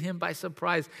taken him by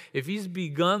surprise. If he's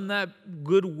begun that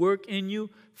good work in you,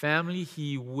 family,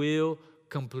 he will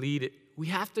complete it. We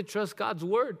have to trust God's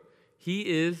word. He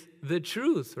is the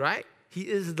truth, right? He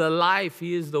is the life.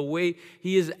 He is the way.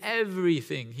 He is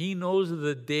everything. He knows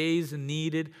the days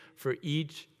needed for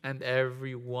each and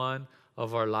every one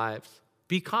of our lives.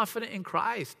 Be confident in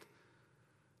Christ.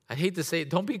 I hate to say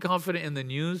it. Don't be confident in the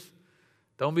news.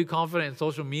 Don't be confident in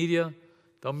social media.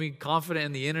 Don't be confident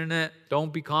in the internet.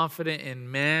 Don't be confident in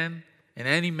man, in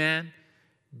any man.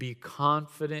 Be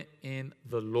confident in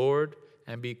the Lord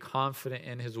and be confident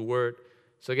in his word.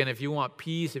 So again, if you want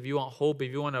peace, if you want hope,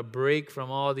 if you want a break from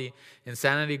all the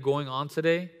insanity going on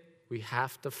today, we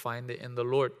have to find it in the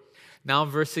Lord. Now in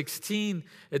verse 16,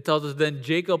 it tells us, then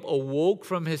Jacob awoke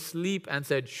from his sleep and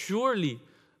said, surely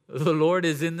The Lord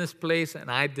is in this place,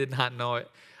 and I did not know it.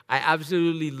 I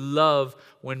absolutely love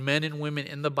when men and women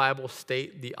in the Bible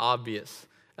state the obvious,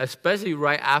 especially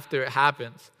right after it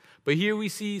happens. But here we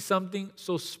see something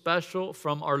so special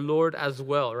from our Lord as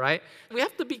well, right? We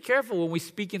have to be careful when we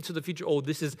speak into the future. Oh,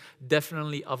 this is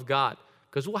definitely of God.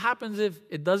 Because what happens if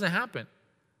it doesn't happen?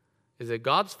 Is it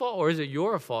God's fault or is it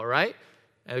your fault, right?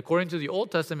 And according to the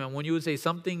Old Testament, when you would say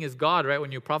something is God, right?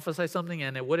 When you prophesy something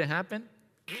and it wouldn't happen,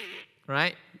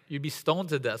 right? You'd be stoned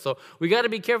to death. So we got to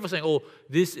be careful saying, oh,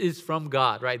 this is from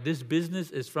God, right? This business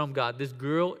is from God. This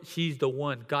girl, she's the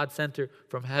one. God sent her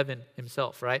from heaven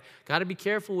himself, right? Got to be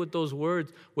careful with those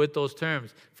words, with those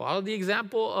terms. Follow the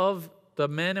example of the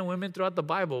men and women throughout the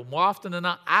Bible. More often than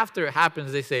not, after it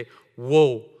happens, they say,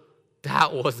 whoa,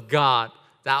 that was God.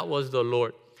 That was the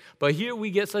Lord. But here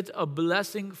we get such a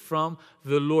blessing from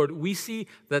the Lord. We see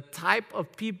the type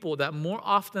of people that more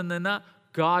often than not,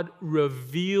 God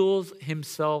reveals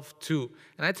himself to.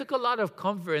 And I took a lot of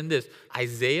comfort in this.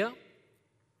 Isaiah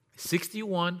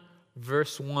 61,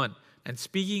 verse 1. And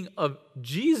speaking of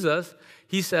Jesus,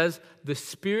 he says, the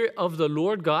Spirit of the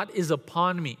Lord God is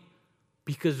upon me,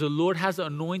 because the Lord has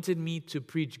anointed me to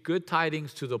preach good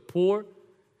tidings to the poor.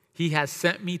 He has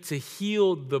sent me to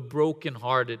heal the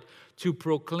brokenhearted, to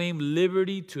proclaim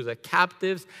liberty to the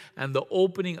captives and the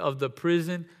opening of the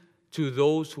prison to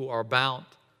those who are bound.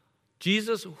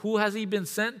 Jesus, who has he been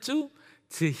sent to?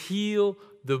 To heal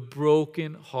the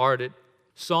brokenhearted.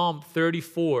 Psalm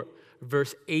 34,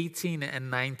 verse 18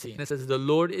 and 19. It says, the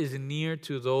Lord is near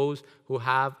to those who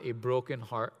have a broken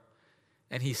heart,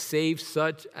 and he saves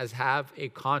such as have a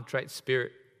contrite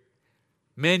spirit.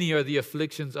 Many are the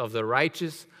afflictions of the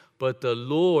righteous, but the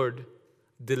Lord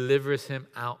delivers him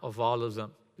out of all of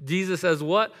them. Jesus says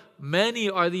what? Many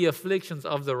are the afflictions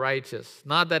of the righteous.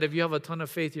 Not that if you have a ton of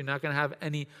faith, you're not going to have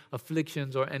any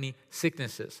afflictions or any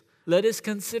sicknesses. Let us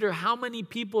consider how many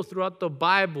people throughout the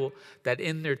Bible that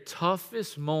in their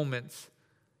toughest moments,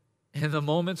 in the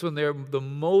moments when they're the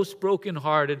most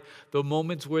brokenhearted, the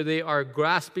moments where they are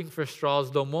grasping for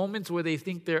straws, the moments where they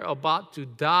think they're about to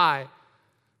die,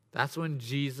 that's when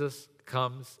Jesus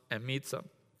comes and meets them.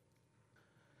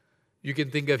 You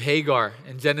can think of Hagar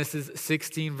in Genesis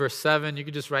 16, verse 7. You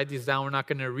can just write these down. We're not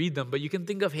going to read them. But you can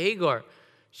think of Hagar.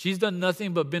 She's done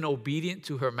nothing but been obedient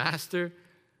to her master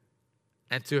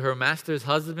and to her master's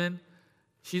husband.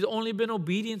 She's only been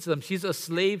obedient to them. She's a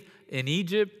slave in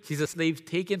Egypt. She's a slave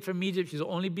taken from Egypt. She's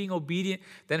only being obedient.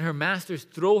 Then her masters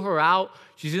throw her out.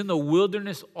 She's in the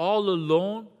wilderness all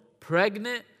alone,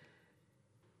 pregnant.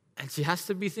 And she has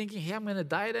to be thinking, hey, I'm going to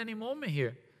die at any moment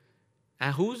here.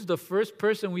 And who's the first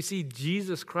person we see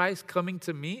Jesus Christ coming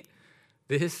to meet?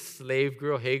 This slave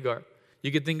girl, Hagar.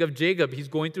 You can think of Jacob. He's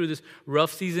going through this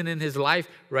rough season in his life.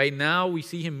 Right now, we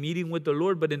see him meeting with the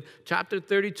Lord. But in chapter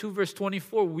 32, verse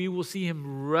 24, we will see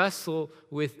him wrestle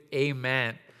with a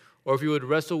man. Or if you would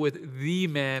wrestle with the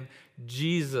man,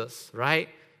 Jesus, right?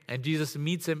 And Jesus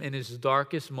meets him in his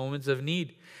darkest moments of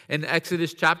need. In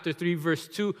Exodus chapter 3, verse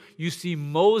 2, you see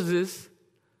Moses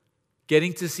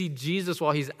getting to see Jesus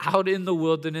while he's out in the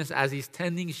wilderness as he's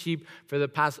tending sheep for the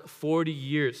past 40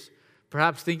 years.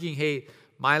 Perhaps thinking, hey,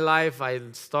 my life, I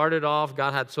started off,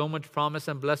 God had so much promise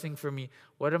and blessing for me.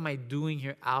 What am I doing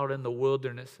here out in the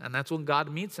wilderness? And that's when God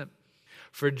meets him.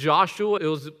 For Joshua, it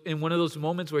was in one of those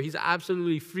moments where he's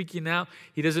absolutely freaking out.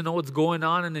 He doesn't know what's going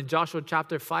on. And in Joshua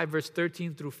chapter 5, verse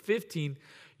 13 through 15,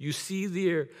 you see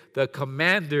there the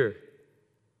commander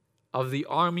of the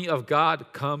army of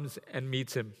God comes and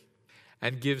meets him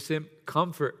and gives him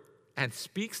comfort and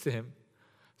speaks to him.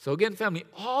 So again, family,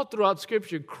 all throughout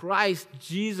Scripture, Christ,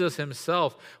 Jesus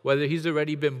himself, whether he's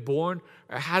already been born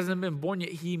or hasn't been born yet,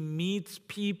 he meets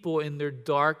people in their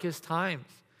darkest times.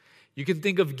 You can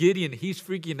think of Gideon. He's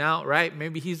freaking out, right?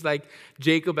 Maybe he's like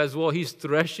Jacob as well. He's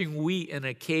threshing wheat in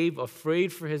a cave,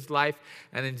 afraid for his life.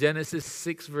 And in Genesis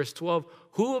 6, verse 12,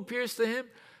 who appears to him?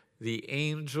 The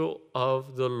angel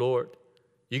of the Lord.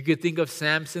 You could think of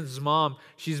Samson's mom.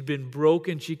 She's been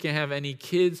broken. She can't have any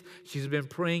kids. She's been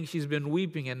praying. She's been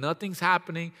weeping, and nothing's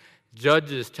happening.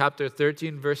 Judges chapter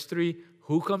 13, verse 3.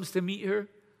 Who comes to meet her?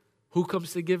 Who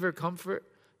comes to give her comfort?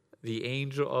 The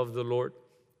angel of the Lord.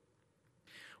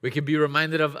 We could be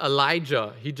reminded of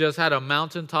Elijah. He just had a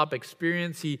mountaintop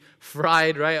experience. He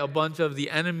fried, right, a bunch of the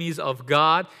enemies of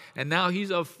God, and now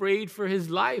he's afraid for his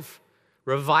life.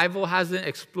 Revival hasn't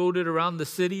exploded around the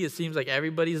city. It seems like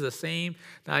everybody's the same.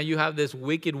 Now you have this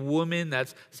wicked woman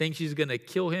that's saying she's going to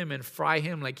kill him and fry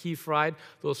him like he fried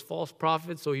those false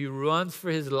prophets. So he runs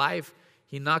for his life.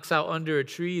 He knocks out under a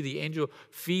tree. The angel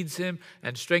feeds him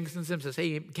and strengthens him, says,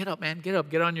 hey, get up, man, get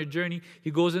up, get on your journey. He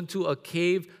goes into a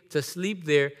cave to sleep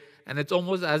there. And it's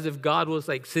almost as if God was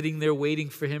like sitting there waiting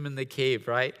for him in the cave,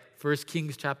 right? 1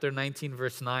 Kings chapter 19,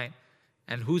 verse 9.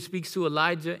 And who speaks to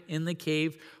Elijah in the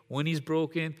cave when he's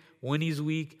broken, when he's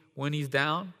weak, when he's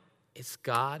down? It's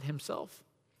God himself.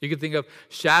 You can think of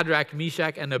Shadrach,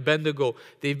 Meshach, and Abednego.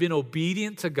 They've been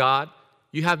obedient to God.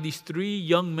 You have these 3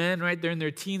 young men, right? They're in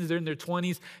their teens, they're in their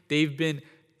 20s. They've been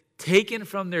taken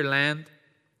from their land.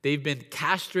 They've been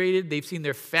castrated. They've seen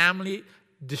their family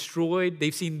destroyed.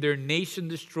 They've seen their nation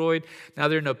destroyed. Now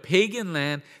they're in a pagan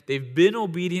land. They've been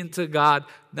obedient to God,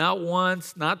 not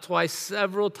once, not twice,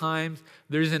 several times.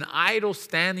 There's an idol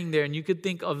standing there, and you could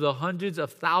think of the hundreds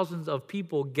of thousands of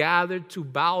people gathered to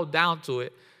bow down to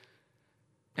it.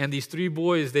 And these 3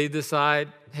 boys, they decide,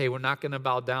 hey, we're not going to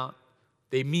bow down.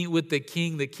 They meet with the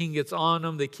king. The king gets on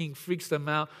them. The king freaks them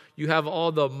out. You have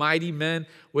all the mighty men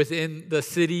within the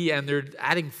city, and they're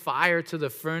adding fire to the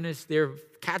furnace. They're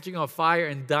catching on fire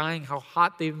and dying, how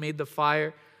hot they've made the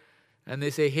fire. And they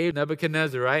say, hey,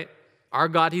 Nebuchadnezzar, right? Our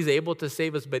God, he's able to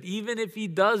save us. But even if he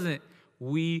doesn't,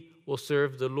 we will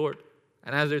serve the Lord.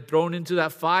 And as they're thrown into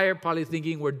that fire, probably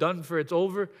thinking we're done for, it's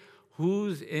over,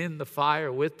 who's in the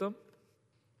fire with them?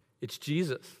 It's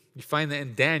Jesus. You find that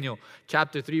in Daniel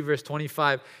chapter 3, verse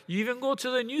 25. You even go to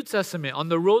the New Testament. On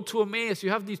the road to Emmaus, you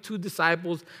have these 2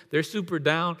 disciples. They're super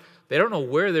down. They don't know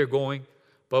where they're going,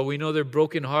 but we know they're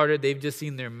brokenhearted. They've just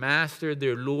seen their master,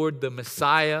 their Lord, the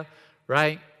Messiah,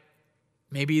 right?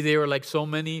 Maybe they were like so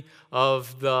many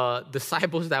of the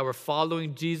disciples that were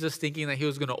following Jesus, thinking that he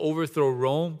was going to overthrow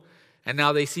Rome. And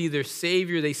now they see their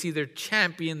Savior, they see their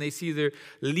champion, they see their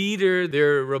leader,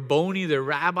 their Rabboni, their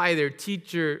rabbi, their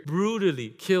teacher brutally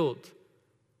killed.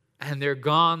 And they're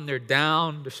gone, they're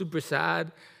down, they're super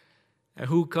sad. And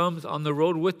who comes on the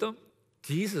road with them?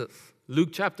 Jesus. Luke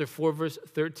chapter 4, verse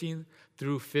 13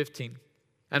 through 15.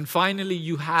 And finally,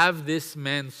 you have this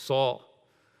man Saul,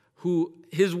 who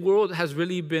his world has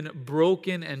really been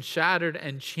broken and shattered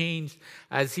and changed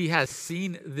as he has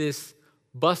seen this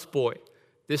busboy,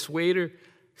 this waiter,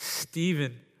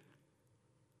 Stephen,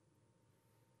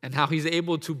 and how he's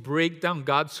able to break down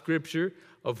God's scripture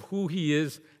of who he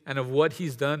is and of what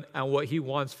he's done and what he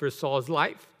wants for Saul's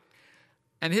life.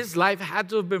 And his life had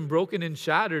to have been broken and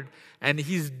shattered, and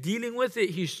he's dealing with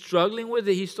it. He's struggling with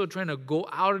it. He's still trying to go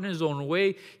out in his own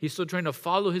way. He's still trying to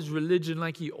follow his religion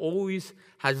like he always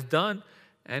has done.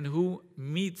 And who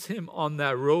meets him on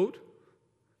that road?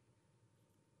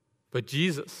 But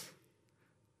Jesus.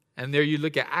 And there you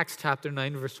look at Acts chapter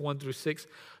 9, verse 1 through 6.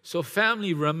 So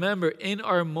family, remember, in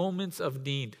our moments of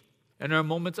need, in our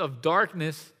moments of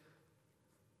darkness,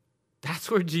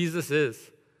 that's where Jesus is.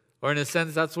 Or in a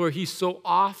sense, that's where he so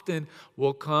often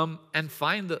will come and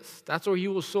find us. That's where he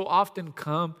will so often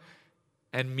come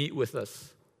and meet with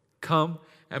us. Come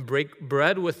and break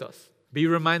bread with us. Be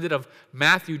reminded of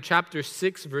Matthew chapter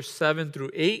 6, verse 7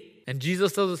 through 8. And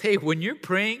Jesus tells us, hey, when you're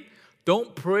praying,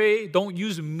 don't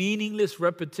use meaningless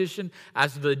repetition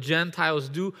as the Gentiles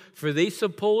do, for they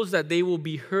suppose that they will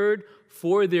be heard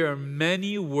for their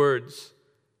many words.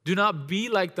 Do not be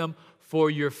like them, for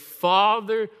your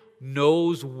Father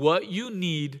knows what you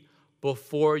need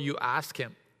before you ask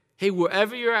him. Hey,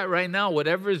 wherever you're at right now,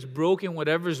 whatever is broken,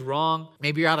 whatever is wrong,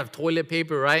 maybe you're out of toilet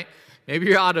paper, right? Maybe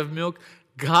you're out of milk.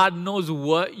 God knows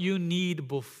what you need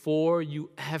before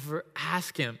you ever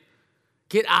ask him.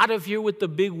 Get out of here with the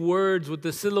big words, with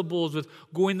the syllables, with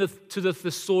going to the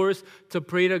thesaurus to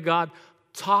pray to God.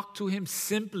 Talk to him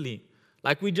simply.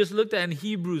 Like we just looked at in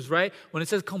Hebrews, right? When it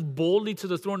says come boldly to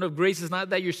the throne of grace, it's not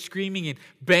that you're screaming and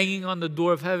banging on the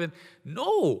door of heaven.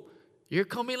 No, you're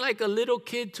coming like a little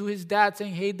kid to his dad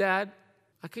saying, hey, Dad,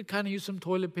 I could kind of use some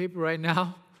toilet paper right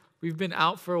now. We've been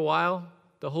out for a while.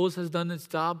 The hose has done its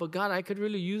job, but God, I could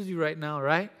really use you right now,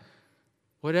 right?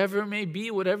 Whatever it may be,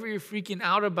 whatever you're freaking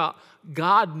out about,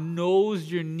 God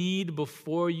knows your need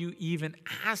before you even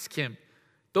ask him.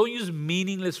 Don't use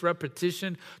meaningless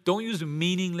repetition. Don't use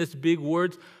meaningless big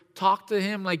words. Talk to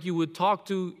him like you would talk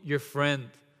to your friend,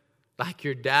 like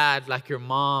your dad, like your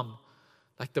mom,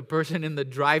 like the person in the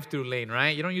drive-thru lane,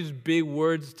 right? You don't use big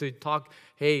words to talk,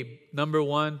 hey, number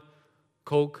 1,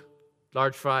 Coke,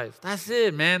 large fries. That's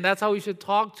it, man. That's how we should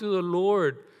talk to the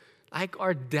Lord, like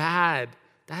our dad.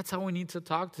 That's how we need to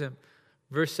talk to him.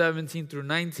 Verse 17 through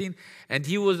 19. And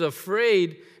he was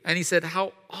afraid, and he said,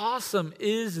 how awesome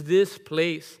is this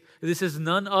place? This is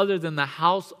none other than the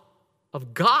house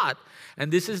of God,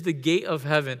 and this is the gate of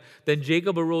heaven. Then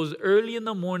Jacob arose early in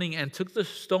the morning and took the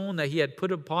stone that he had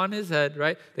put upon his head,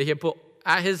 right? That he had put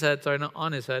at his head, sorry, not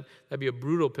on his head. That'd be a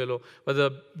brutal pillow. But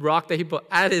the rock that he put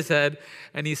at his head,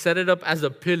 and he set it up as a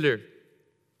pillar.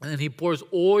 And then he pours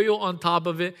oil on top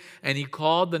of it, and he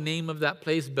called the name of that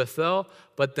place Bethel,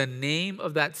 but the name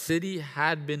of that city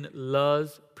had been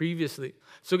Luz previously.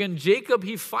 So again, Jacob,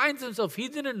 he finds himself, he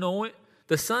didn't know it.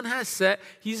 The sun has set,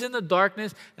 he's in the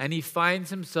darkness, and he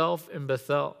finds himself in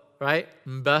Bethel, right?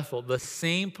 In Bethel, the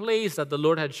same place that the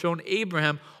Lord had shown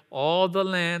Abraham all the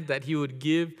land that he would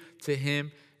give to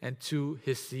him and to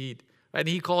his seed. Right? And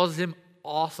he calls him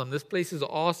awesome. This place is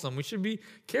awesome. We should be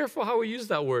careful how we use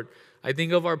that word. I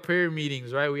think of our prayer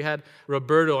meetings, right? We had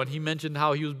Roberto, and he mentioned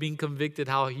how he was being convicted,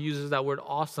 how he uses that word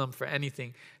awesome for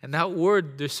anything. And that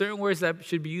word, there's certain words that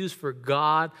should be used for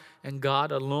God and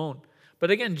God alone. But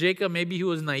again, Jacob, maybe he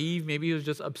was naive. Maybe he was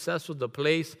just obsessed with the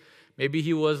place. Maybe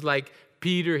he was like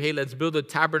Peter, hey, let's build a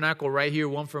tabernacle right here,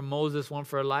 one for Moses, one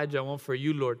for Elijah, one for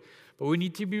you, Lord. But we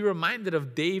need to be reminded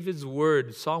of David's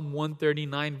word, Psalm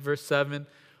 139, verse 7.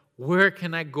 Where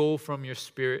can I go from your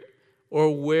spirit?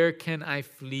 Or where can I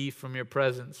flee from your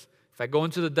presence? If I go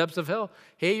into the depths of hell,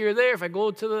 hey, you're there. If I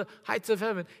go to the heights of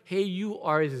heaven, hey, you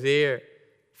are there.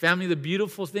 Family, the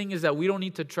beautiful thing is that we don't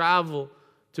need to travel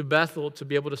to Bethel to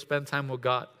be able to spend time with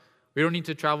God. We don't need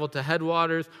to travel to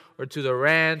Headwaters or to the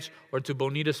ranch or to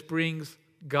Bonita Springs.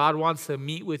 God wants to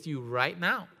meet with you right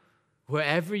now,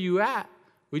 wherever you're at.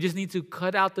 We just need to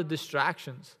cut out the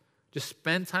distractions. Just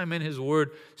spend time in His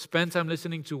Word. Spend time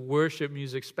listening to worship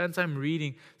music. Spend time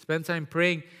reading. Spend time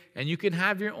praying. And you can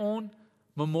have your own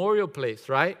memorial place,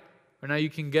 right? Or now you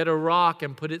can get a rock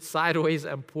and put it sideways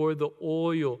and pour the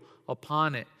oil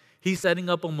upon it. He's setting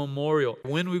up a memorial.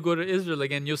 When we go to Israel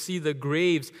again, you'll see the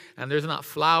graves, and there's not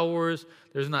flowers,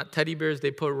 there's not teddy bears. They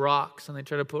put rocks, and they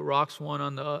try to put rocks one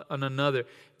on another.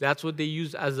 That's what they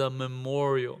use as a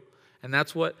memorial. And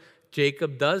that's what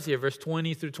Jacob does here, verse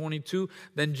 20 through 22.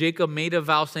 Then Jacob made a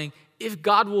vow saying, if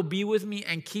God will be with me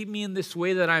and keep me in this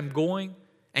way that I'm going,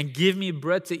 and give me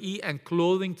bread to eat and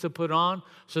clothing to put on,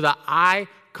 so that I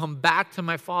come back to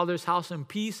my father's house in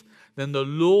peace, then the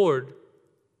Lord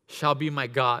shall be my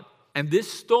God. And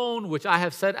this stone which I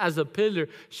have set as a pillar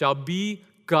shall be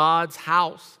God's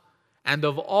house. And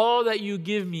of all that you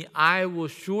give me, I will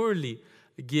surely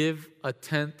give a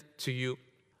tenth to you.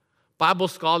 Bible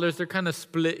scholars, they're kind of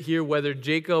split here whether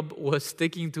Jacob was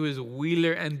sticking to his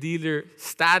wheeler and dealer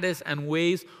status and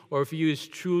ways, or if he was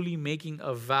truly making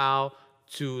a vow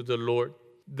to the Lord.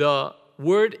 The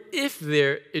word if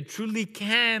there, it truly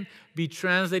can be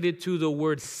translated to the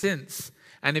word since.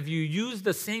 And if you use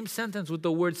the same sentence with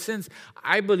the word since,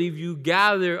 I believe you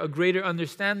gather a greater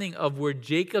understanding of where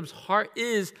Jacob's heart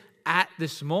is at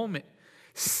this moment.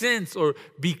 Since, or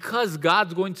because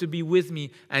God's going to be with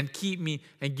me and keep me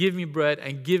and give me bread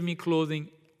and give me clothing,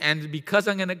 and because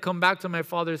I'm going to come back to my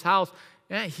father's house,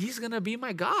 yeah, He's going to be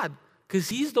my God. Because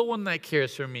He's the one that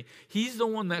cares for me. He's the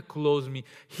one that clothes me.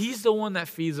 He's the one that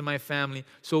feeds my family.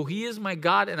 So He is my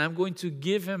God, and I'm going to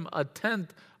give Him a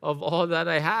tenth of all that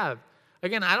I have.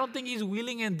 Again, I don't think he's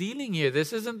wheeling and dealing here.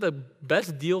 This isn't the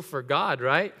best deal for God,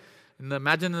 right? And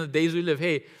imagine in the days we live,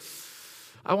 hey,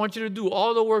 I want you to do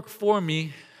all the work for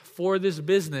me for this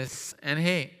business. And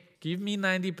hey, give me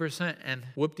 90% and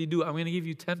whoop-de-doo, I'm going to give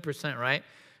you 10%, right?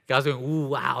 God's going, ooh,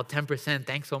 wow, 10%.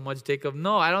 Thanks so much, Jacob.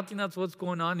 No, I don't think that's what's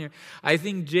going on here. I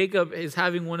think Jacob is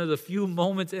having one of the few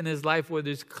moments in his life where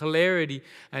there's clarity,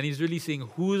 and he's really seeing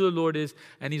who the Lord is,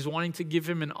 and he's wanting to give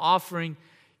Him an offering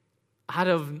out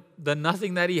of the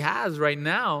nothing that he has right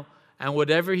now, and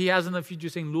whatever he has in the future,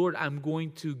 saying, Lord, I'm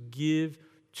going to give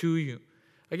to you.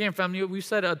 Again, family, we've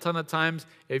said it a ton of times,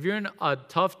 if you're in a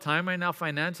tough time right now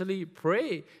financially,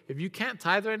 pray. If you can't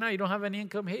tithe right now, you don't have any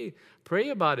income, hey, pray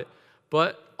about it.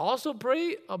 But also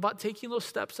pray about taking those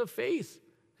steps of faith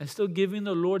and still giving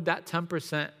the Lord that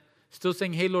 10%. Still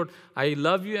saying, hey, Lord, I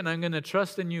love you and I'm going to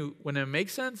trust in you when it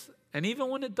makes sense and even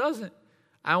when it doesn't.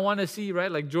 I want to see,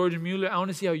 right, like George Mueller, I want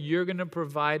to see how you're going to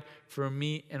provide for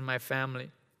me and my family.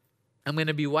 I'm going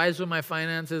to be wise with my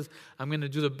finances. I'm going to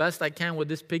do the best I can with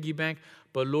this piggy bank.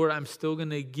 But Lord, I'm still going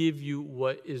to give you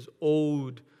what is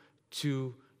owed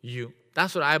to you.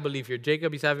 That's what I believe here.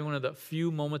 Jacob is having one of the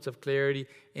few moments of clarity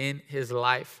in his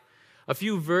life. A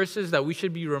few verses that we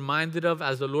should be reminded of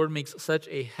as the Lord makes such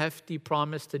a hefty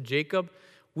promise to Jacob.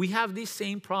 We have these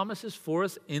same promises for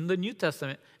us in the New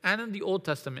Testament and in the Old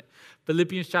Testament.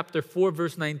 Philippians chapter 4,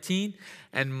 verse 19,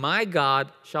 and my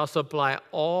God shall supply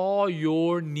all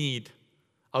your need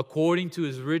according to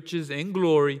His riches in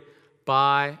glory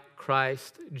by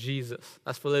Christ Jesus.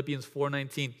 That's Philippians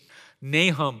 4:19.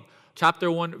 Nahum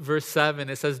chapter 1, verse 7,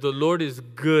 it says, the Lord is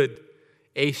good,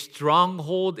 a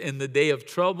stronghold in the day of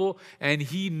trouble, and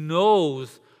He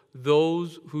knows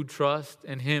those who trust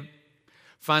in Him.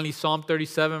 Finally, Psalm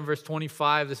 37, verse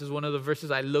 25. This is one of the verses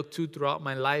I look to throughout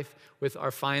my life with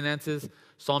our finances.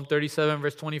 Psalm 37,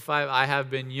 verse 25. I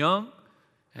have been young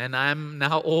and I am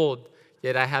now old,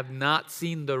 yet I have not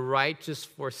seen the righteous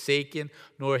forsaken,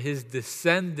 nor his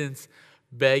descendants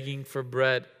begging for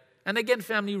bread. And again,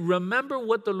 family, remember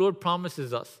what the Lord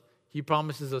promises us. He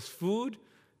promises us food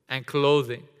and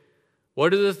clothing.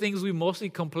 What are the things we mostly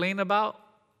complain about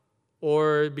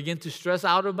or begin to stress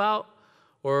out about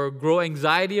or grow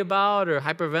anxiety about or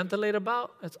hyperventilate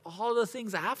about? It's all the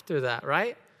things after that,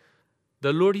 right?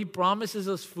 The Lord, He promises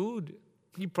us food.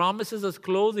 He promises us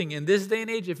clothing. In this day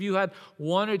and age, if you had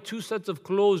 1 or 2 sets of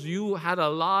clothes, you had a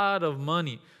lot of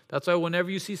money. That's why whenever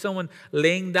you see someone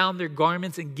laying down their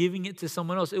garments and giving it to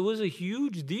someone else, it was a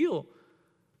huge deal.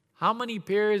 How many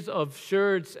pairs of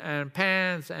shirts and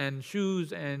pants and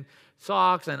shoes and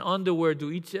socks and underwear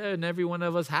do each and every one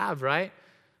of us have, right?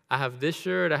 I have this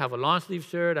shirt, I have a long sleeve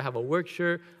shirt, I have a work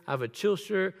shirt, I have a chill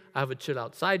shirt, I have a chill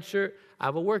outside shirt, I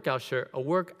have a workout shirt, a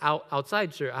workout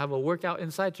outside shirt, I have a workout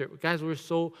inside shirt. Guys, we're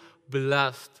so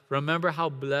blessed. Remember how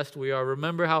blessed we are.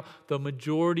 Remember how the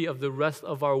majority of the rest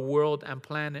of our world and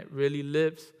planet really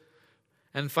lives.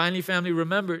 And finally, family,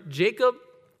 remember, Jacob,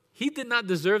 he did not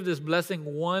deserve this blessing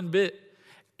one bit.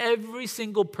 Every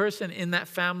single person in that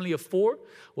family of 4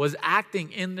 was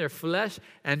acting in their flesh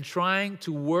and trying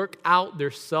to work out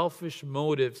their selfish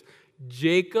motives.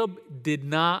 Jacob did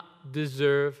not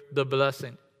deserve the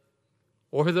blessing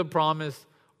or the promise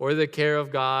or the care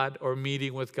of God or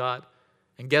meeting with God.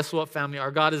 And guess what, family? Our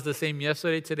God is the same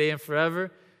yesterday, today, and forever.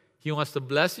 He wants to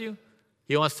bless you.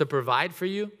 He wants to provide for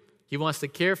you. He wants to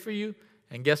care for you.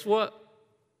 And guess what?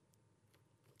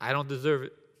 I don't deserve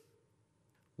it.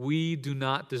 We do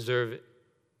not deserve it.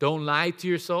 Don't lie to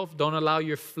yourself. Don't allow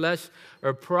your flesh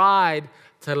or pride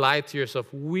to lie to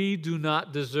yourself. We do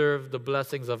not deserve the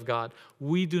blessings of God.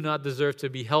 We do not deserve to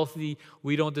be healthy.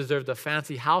 We don't deserve the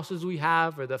fancy houses we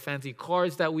have or the fancy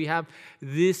cars that we have.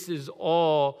 This is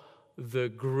all the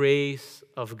grace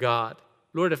of God.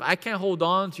 Lord, if I can't hold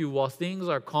on to you while things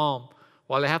are calm,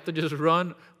 while I have to just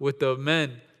run with the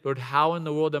men, Lord, how in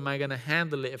the world am I going to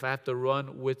handle it if I have to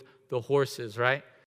run with the horses, right?